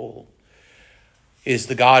people, is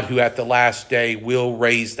the God who at the last day will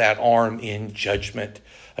raise that arm in judgment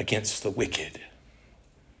against the wicked.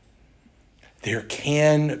 There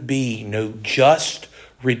can be no just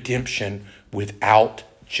redemption without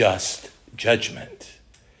just judgment.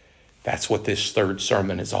 That's what this third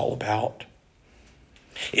sermon is all about.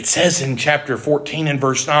 It says in chapter 14 and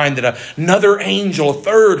verse 9 that another angel, a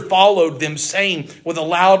third, followed them, saying with a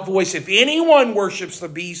loud voice, if anyone worships the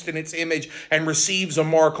beast in its image and receives a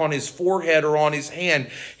mark on his forehead or on his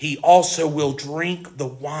hand, he also will drink the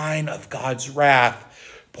wine of God's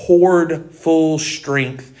wrath, poured full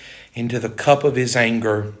strength into the cup of his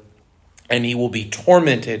anger, and he will be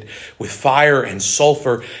tormented with fire and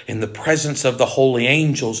sulfur in the presence of the holy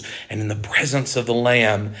angels and in the presence of the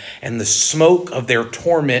Lamb. And the smoke of their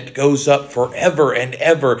torment goes up forever and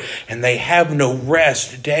ever, and they have no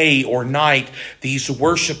rest day or night, these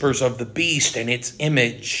worshipers of the beast and its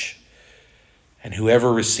image, and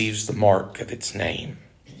whoever receives the mark of its name.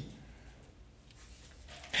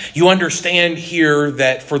 You understand here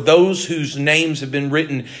that for those whose names have been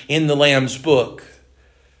written in the Lamb's book,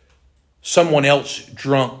 someone else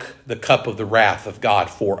drunk the cup of the wrath of God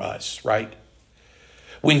for us, right?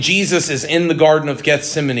 When Jesus is in the Garden of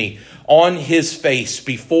Gethsemane, on his face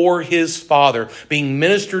before his Father, being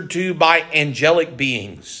ministered to by angelic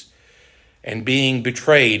beings and being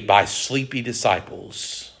betrayed by sleepy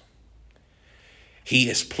disciples, he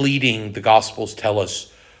is pleading, the Gospels tell us,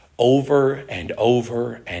 over and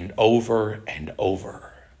over and over and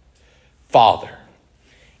over. Father,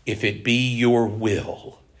 if it be your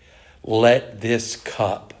will, let this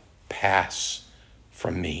cup pass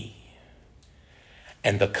from me.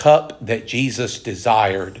 And the cup that Jesus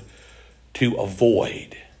desired to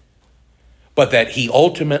avoid, but that he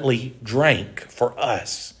ultimately drank for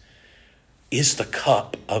us, is the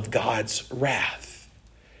cup of God's wrath.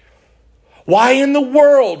 Why in the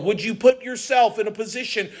world would you put yourself in a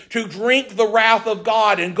position to drink the wrath of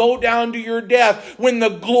God and go down to your death when the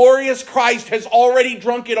glorious Christ has already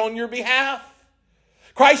drunk it on your behalf?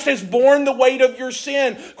 Christ has borne the weight of your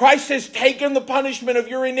sin. Christ has taken the punishment of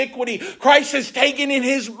your iniquity. Christ has taken in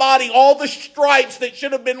his body all the stripes that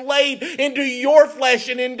should have been laid into your flesh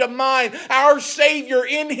and into mine. Our Savior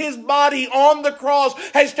in his body on the cross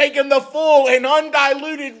has taken the full and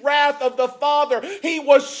undiluted wrath of the Father. He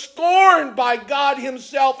was scorned by God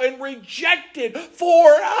himself and rejected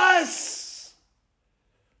for us.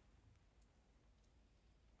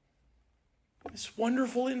 This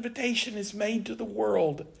wonderful invitation is made to the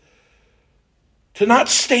world to not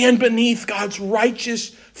stand beneath God's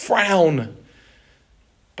righteous frown,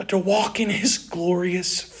 but to walk in his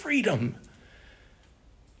glorious freedom.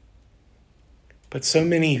 But so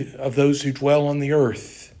many of those who dwell on the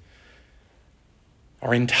earth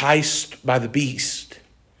are enticed by the beast,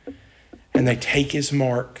 and they take his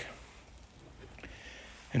mark.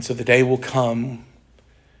 And so the day will come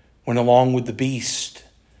when, along with the beast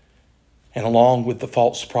and along with the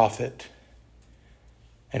false prophet,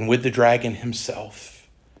 and with the dragon himself,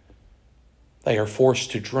 they are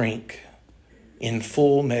forced to drink in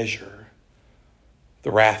full measure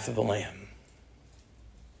the wrath of the Lamb.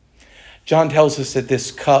 John tells us that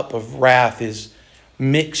this cup of wrath is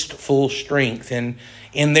mixed full strength. And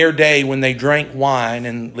in their day, when they drank wine,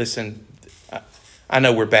 and listen, I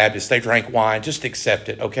know we're Baptists, they drank wine. Just accept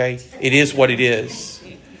it, okay? It is what it is.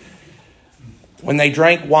 When they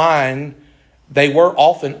drank wine, they were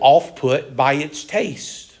often off-put by its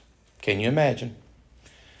taste. Can you imagine?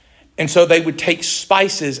 And so they would take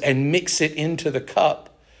spices and mix it into the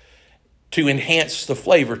cup to enhance the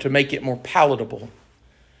flavor, to make it more palatable.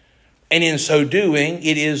 And in so doing,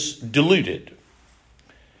 it is diluted.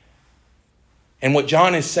 And what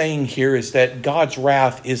John is saying here is that God's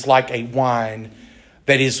wrath is like a wine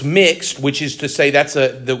that is mixed, which is to say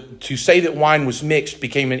to say that wine was mixed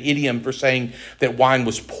became an idiom for saying that wine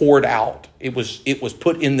was poured out. It was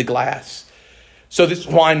put in the glass. So this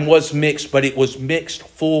wine was mixed, but it was mixed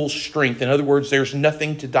full strength. In other words, there's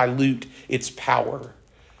nothing to dilute its power.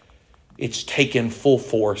 It's taken full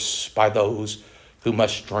force by those who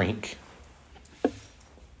must drink.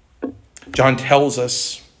 John tells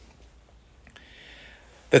us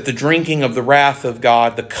that the drinking of the wrath of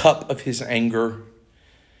God, the cup of his anger,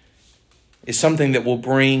 is something that will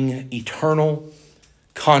bring eternal,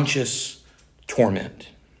 conscious torment.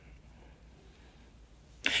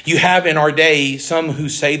 You have in our day some who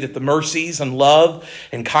say that the mercies and love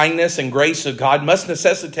and kindness and grace of God must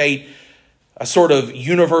necessitate a sort of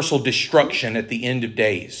universal destruction at the end of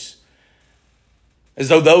days. As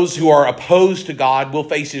though those who are opposed to God will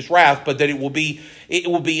face his wrath, but that it will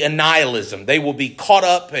be annihilism. They will be caught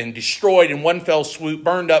up and destroyed in one fell swoop,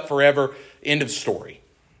 burned up forever. End of story.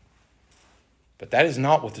 But that is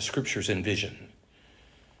not what the scriptures envision.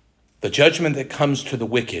 The judgment that comes to the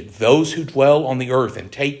wicked, those who dwell on the earth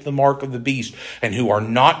and take the mark of the beast, and who are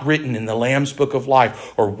not written in the Lamb's book of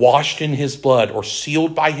life, or washed in his blood, or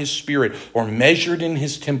sealed by his Spirit, or measured in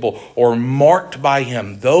his temple, or marked by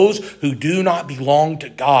him, those who do not belong to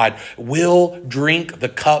God will drink the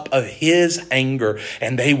cup of his anger,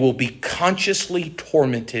 and they will be consciously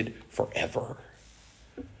tormented forever.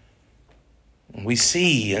 We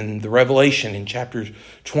see in the Revelation in chapters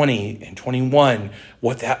 20 and 21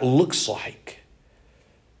 what that looks like.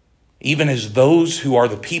 Even as those who are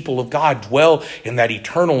the people of God dwell in that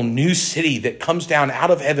eternal new city that comes down out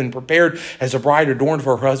of heaven, prepared as a bride adorned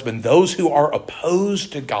for her husband, those who are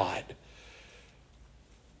opposed to God,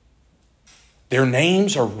 their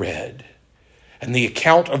names are read, and the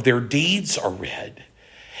account of their deeds are read.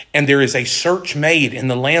 And there is a search made in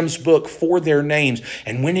the Lamb's book for their names.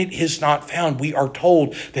 And when it is not found, we are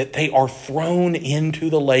told that they are thrown into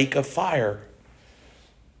the lake of fire.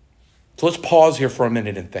 So let's pause here for a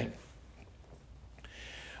minute and think.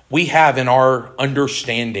 We have in our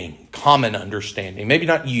understanding, common understanding, maybe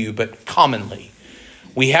not you, but commonly,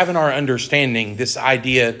 we have in our understanding this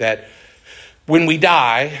idea that when we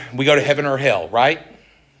die, we go to heaven or hell, right?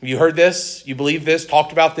 You heard this? You believe this?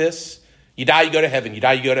 Talked about this? You die, you go to heaven. You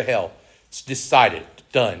die, you go to hell. It's decided,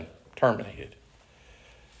 done, terminated.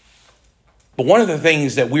 But one of the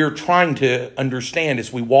things that we're trying to understand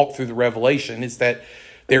as we walk through the Revelation is that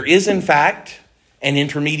there is, in fact, an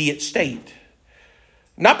intermediate state.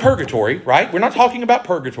 Not purgatory, right? We're not talking about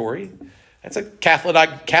purgatory. That's a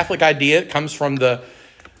Catholic idea. It comes from the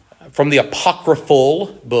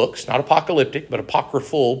apocryphal books, not apocalyptic, but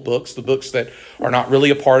apocryphal books, the books that are not really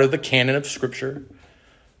a part of the canon of Scripture.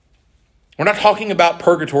 We're not talking about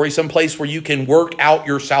purgatory, some place where you can work out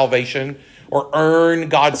your salvation or earn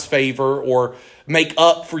God's favor or make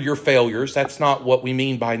up for your failures. That's not what we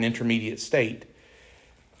mean by an intermediate state.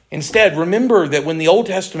 Instead, remember that when the Old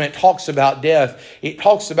Testament talks about death, it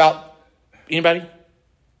talks about, anybody?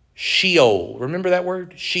 Sheol. Remember that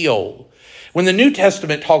word? Sheol. When the New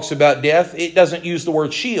Testament talks about death, it doesn't use the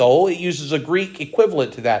word Sheol. It uses a Greek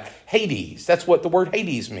equivalent to that, Hades. That's what the word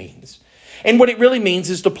Hades means. And what it really means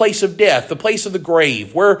is the place of death, the place of the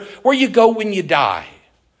grave, where you go when you die.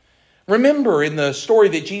 Remember in the story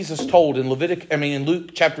that Jesus told in Luke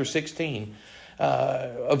chapter 16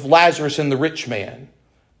 of Lazarus and the rich man.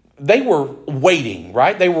 They were waiting,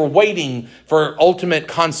 right? They were waiting for ultimate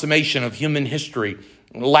consummation of human history.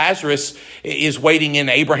 Lazarus is waiting in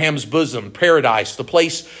Abraham's bosom, paradise, the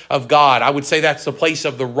place of God. I would say that's the place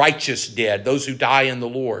of the righteous dead, those who die in the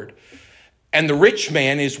Lord. And the rich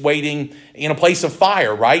man is waiting in a place of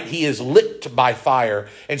fire, right? He is lit by fire.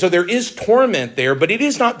 And so there is torment there, but it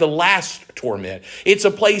is not the last torment. It's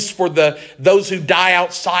a place for those who die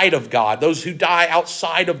outside of God, those who die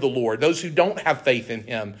outside of the Lord, those who don't have faith in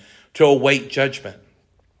him to await judgment.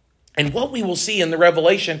 And what we will see in the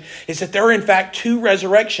Revelation is that there are in fact two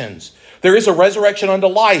resurrections. There is a resurrection unto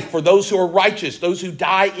life for those who are righteous, those who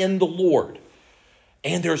die in the Lord.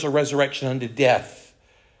 And there's a resurrection unto death.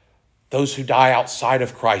 Those who die outside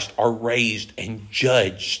of Christ are raised and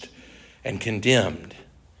judged and condemned.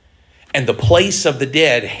 And the place of the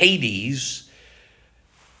dead, Hades,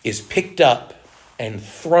 is picked up and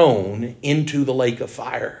thrown into the lake of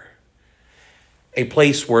fire. A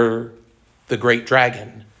place where the great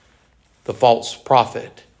dragon, the false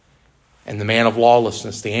prophet, and the man of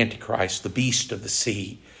lawlessness, the Antichrist, the beast of the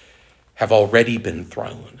sea, have already been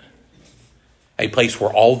thrown. A place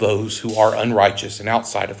where all those who are unrighteous and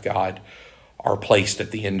outside of God are placed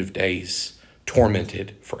at the end of days,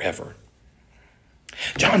 tormented forever.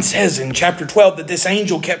 John says in chapter 12 that this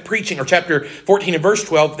angel kept preaching, or chapter 14 and verse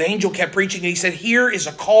 12, the angel kept preaching and he said, here is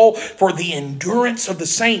a call for the endurance of the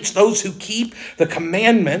saints, those who keep the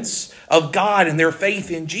commandments of God and their faith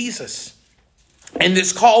in Jesus. And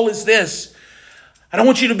this call is this: I don't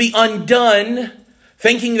want you to be undone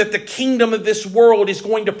thinking that the kingdom of this world is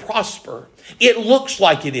going to prosper. It looks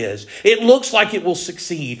like it is. It looks like it will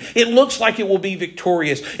succeed. It looks like it will be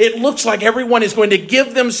victorious. It looks like everyone is going to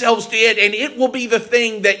give themselves to it and it will be the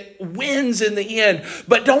thing that wins in the end.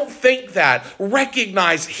 But don't think that.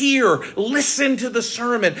 Recognize, hear, listen to the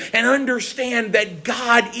sermon and understand that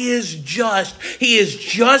God is just. He is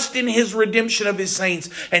just in his redemption of his saints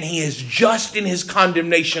and he is just in his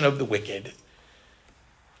condemnation of the wicked.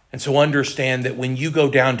 And so understand that when you go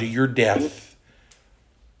down to your death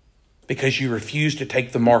because you refuse to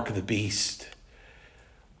take the mark of the beast,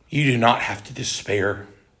 you do not have to despair.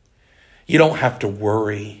 You don't have to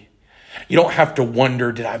worry. You don't have to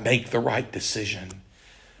wonder, did I make the right decision?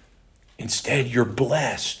 Instead, you're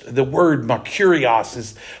blessed. The word makurios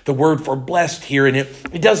is the word for blessed here. And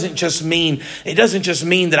it doesn't just mean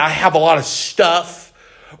that I have a lot of stuff,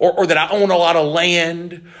 or that I own a lot of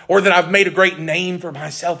land, or that I've made a great name for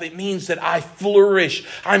myself. It means that I flourish.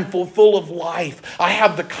 I'm full of life. I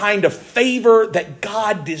have the kind of favor that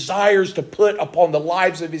God desires to put upon the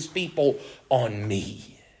lives of his people on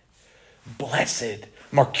me. Blessed,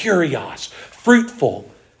 makurios, fruitful,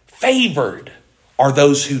 favored are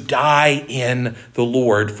those who die in the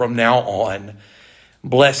Lord from now on.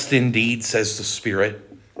 Blessed indeed, says the Spirit,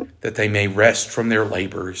 that they may rest from their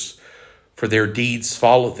labors, for their deeds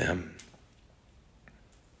follow them.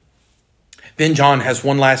 Then John has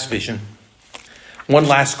one last vision, one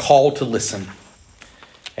last call to listen.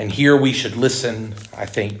 And here we should listen, I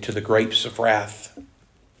think, to the grapes of wrath.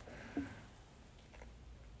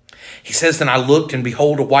 He says, then I looked, and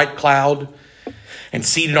behold, a white cloud, and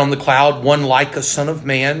seated on the cloud, one like a son of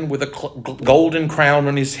man, with a golden crown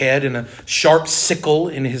on his head and a sharp sickle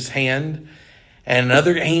in his hand. And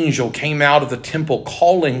another angel came out of the temple,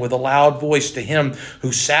 calling with a loud voice to him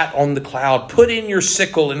who sat on the cloud, put in your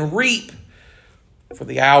sickle and reap, for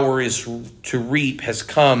the hour is to reap has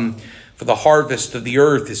come, for the harvest of the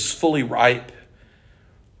earth is fully ripe.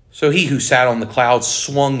 So he who sat on the cloud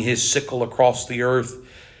swung his sickle across the earth,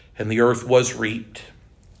 and the earth was reaped.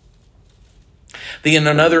 Then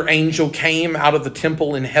another angel came out of the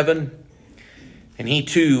temple in heaven, and he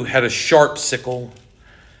too had a sharp sickle.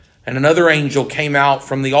 And another angel came out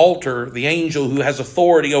from the altar, the angel who has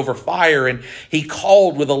authority over fire, and he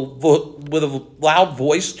called with a loud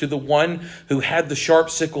voice to the one who had the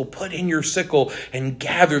sharp sickle, put in your sickle and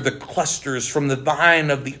gather the clusters from the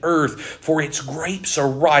vine of the earth, for its grapes are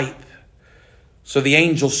ripe. So the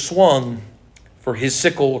angel swung for his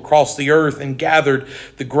sickle across the earth and gathered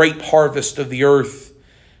the grape harvest of the earth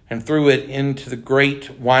and threw it into the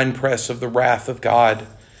great winepress of the wrath of God.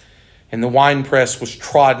 And the winepress was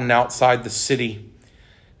trodden outside the city,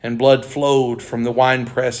 and blood flowed from the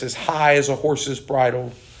winepress as high as a horse's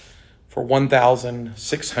bridle for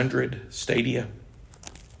 1,600 stadia.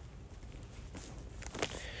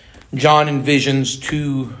 John envisions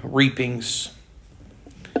two reapings.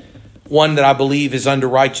 One that I believe is unto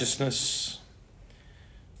righteousness,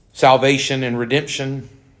 salvation and redemption,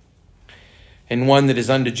 and one that is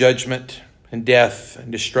unto judgment and death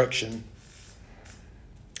and destruction.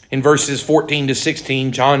 In verses 14 to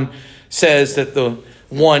 16, John says that the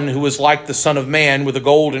one who was like the Son of Man with a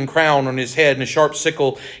golden crown on his head and a sharp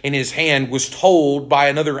sickle in his hand was told by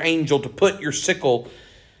another angel to put your sickle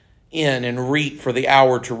in and reap, for the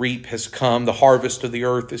hour to reap has come. The harvest of the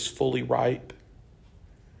earth is fully ripe.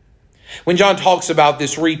 When John talks about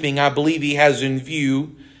this reaping, I believe he has in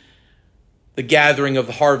view the gathering of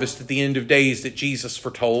the harvest at the end of days that Jesus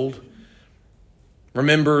foretold.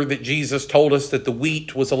 Remember that Jesus told us that the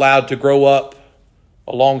wheat was allowed to grow up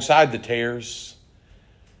alongside the tares,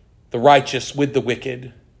 the righteous with the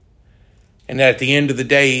wicked. And at the end of the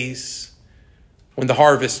days, when the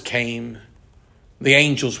harvest came, the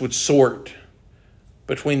angels would sort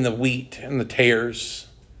between the wheat and the tares.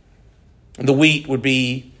 And the wheat would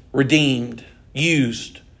be redeemed,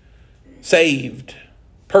 used, saved,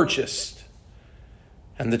 purchased.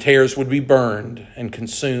 And the tares would be burned and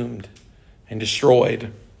consumed and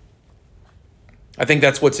destroyed. I think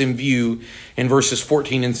that's what's in view in verses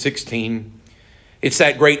 14 and 16. It's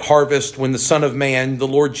that great harvest when the Son of Man, the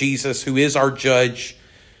Lord Jesus, who is our judge,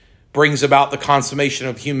 brings about the consummation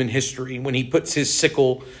of human history, when he puts his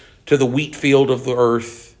sickle to the wheat field of the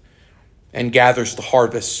earth and gathers the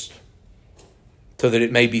harvest so that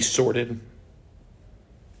it may be sorted.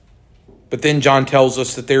 But then John tells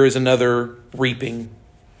us that there is another reaping.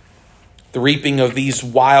 The reaping of these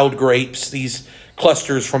wild grapes, these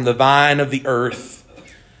clusters from the vine of the earth.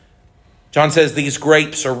 John says these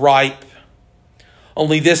grapes are ripe.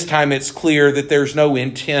 Only this time it's clear that there's no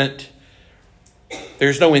intent.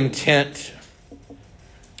 There's no intent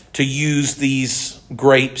to use these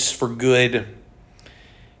grapes for good,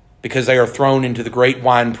 because they are thrown into the great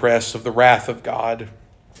winepress of the wrath of God.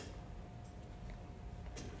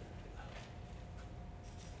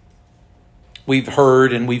 We've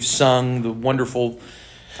heard and we've sung the wonderful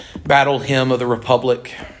battle hymn of the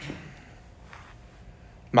Republic.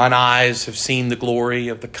 Mine eyes have seen the glory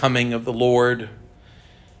of the coming of the Lord.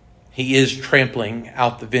 He is trampling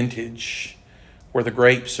out the vintage where the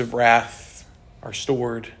grapes of wrath are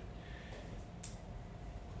stored.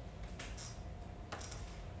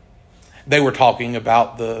 They were talking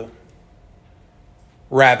about the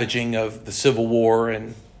ravaging of the Civil War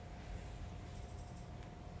and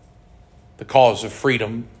the cause of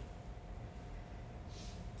freedom.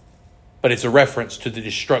 But it's a reference to the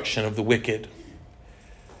destruction of the wicked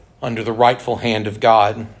under the rightful hand of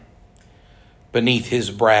God, beneath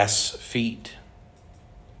his brass feet.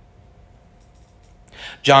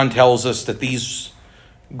 John tells us that these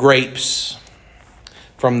grapes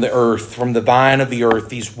from the earth, from the vine of the earth,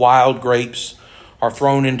 these wild grapes are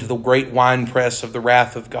thrown into the great winepress of the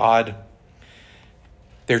wrath of God.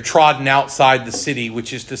 They're trodden outside the city,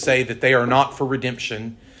 which is to say that they are not for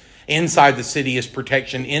redemption. Inside the city is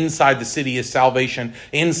protection. Inside the city is salvation.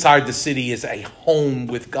 Inside the city is a home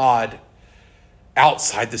with God.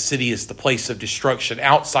 Outside the city is the place of destruction.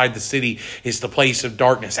 Outside the city is the place of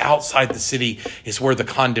darkness. Outside the city is where the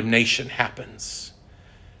condemnation happens.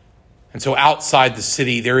 And so outside the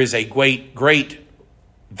city, there is a great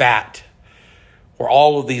vat where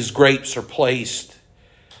all of these grapes are placed.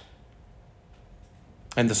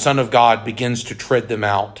 And the Son of God begins to tread them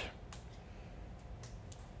out.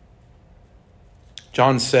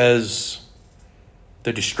 John says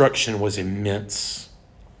the destruction was immense.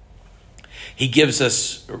 He gives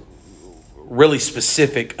us really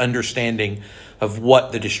specific understanding of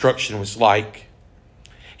what the destruction was like.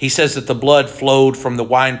 He says that the blood flowed from the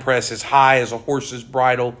winepress as high as a horse's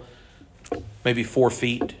bridle, maybe 4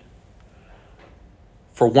 feet,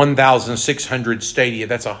 for 1,600 stadia.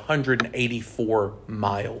 That's 184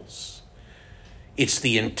 miles. It's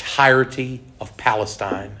the entirety of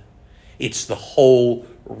Palestine. It's the whole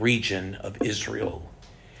region of Israel.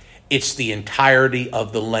 It's the entirety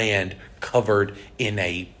of the land covered in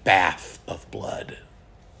a bath of blood.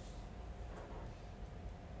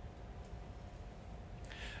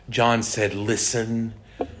 John said, listen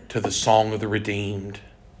to the song of the redeemed.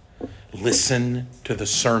 Listen to the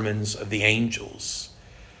sermons of the angels.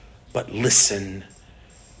 But listen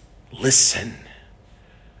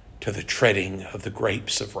to the treading of the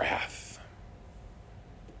grapes of wrath.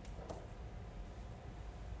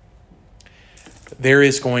 There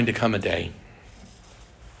is going to come a day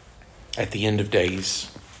at the end of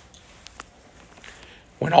days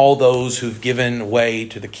when all those who've given way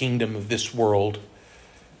to the kingdom of this world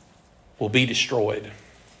will be destroyed.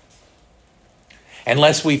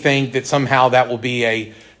 Unless we think that somehow that will be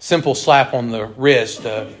a simple slap on the wrist,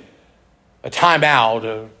 a time out,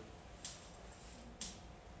 a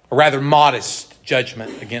rather modest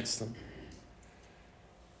judgment against them.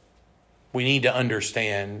 We need to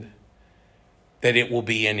understand that it will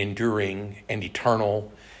be an enduring and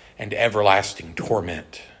eternal and everlasting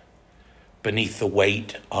torment beneath the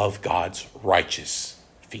weight of God's righteous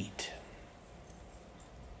feet.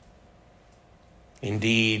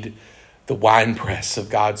 Indeed, the winepress of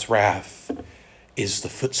God's wrath is the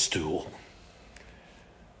footstool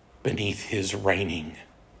beneath his reigning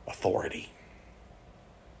authority.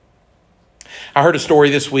 I heard a story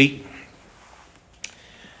this week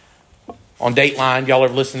on Dateline. Y'all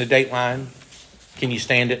ever listen to Dateline? Can you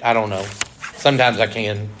stand it? I don't know. Sometimes I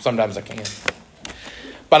can. Sometimes I can't.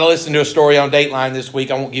 But I listened to a story on Dateline this week.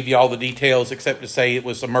 I won't give you all the details except to say it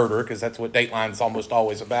was a murder, because that's what Dateline is almost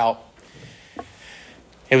always about.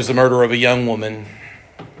 It was the murder of a young woman.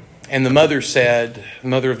 And the mother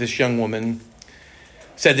of this young woman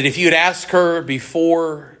said that if you had asked her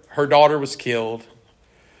before her daughter was killed,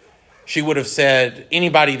 she would have said,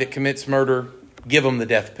 anybody that commits murder, give them the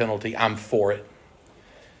death penalty. I'm for it.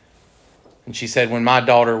 And she said, when my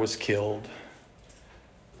daughter was killed,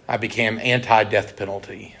 I became anti-death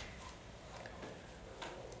penalty.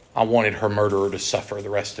 I wanted her murderer to suffer the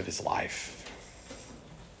rest of his life.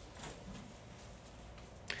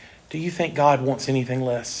 Do you think God wants anything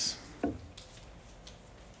less? Do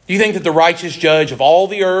you think that the righteous judge of all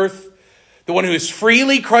the earth, the one who has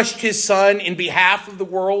freely crushed his son in behalf of the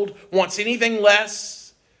world, wants anything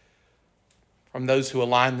less from those who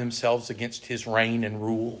align themselves against his reign and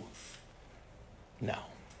rule? No.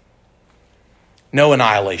 No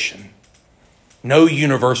annihilation. No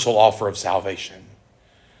universal offer of salvation.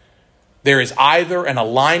 There is either an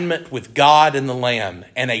alignment with God and the Lamb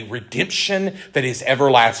and a redemption that is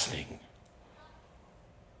everlasting,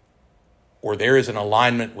 or there is an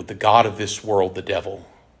alignment with the God of this world, the devil,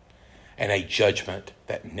 and a judgment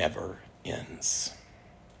that never ends.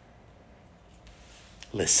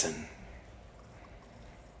 Listen.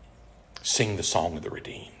 Sing the song of the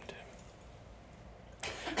redeemed.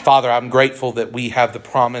 Father, I'm grateful that we have the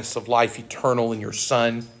promise of life eternal in your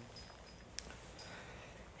Son,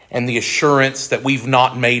 and the assurance that we've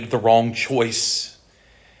not made the wrong choice.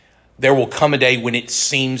 There will come a day when it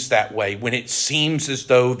seems that way, when it seems as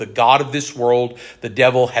though the God of this world, the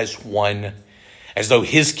devil, has won, as though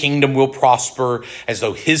his kingdom will prosper, as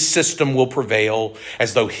though his system will prevail,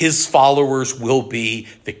 as though his followers will be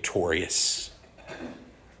victorious.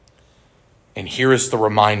 And here is the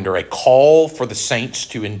reminder, a call for the saints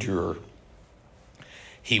to endure.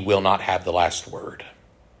 He will not have the last word.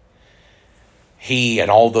 He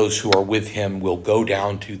and all those who are with him will go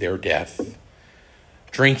down to their death,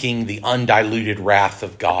 drinking the undiluted wrath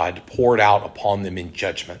of God poured out upon them in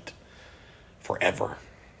judgment forever.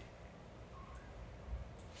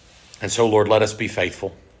 And so, Lord, let us be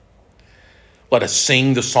faithful. Let us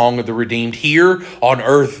sing the song of the redeemed here on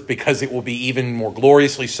earth, because it will be even more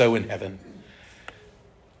gloriously so in heaven.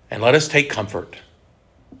 And let us take comfort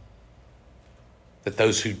that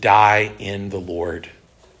those who die in the Lord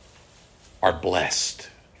are blessed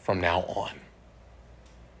from now on.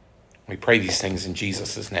 We pray these things in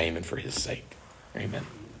Jesus' name and for his sake. Amen.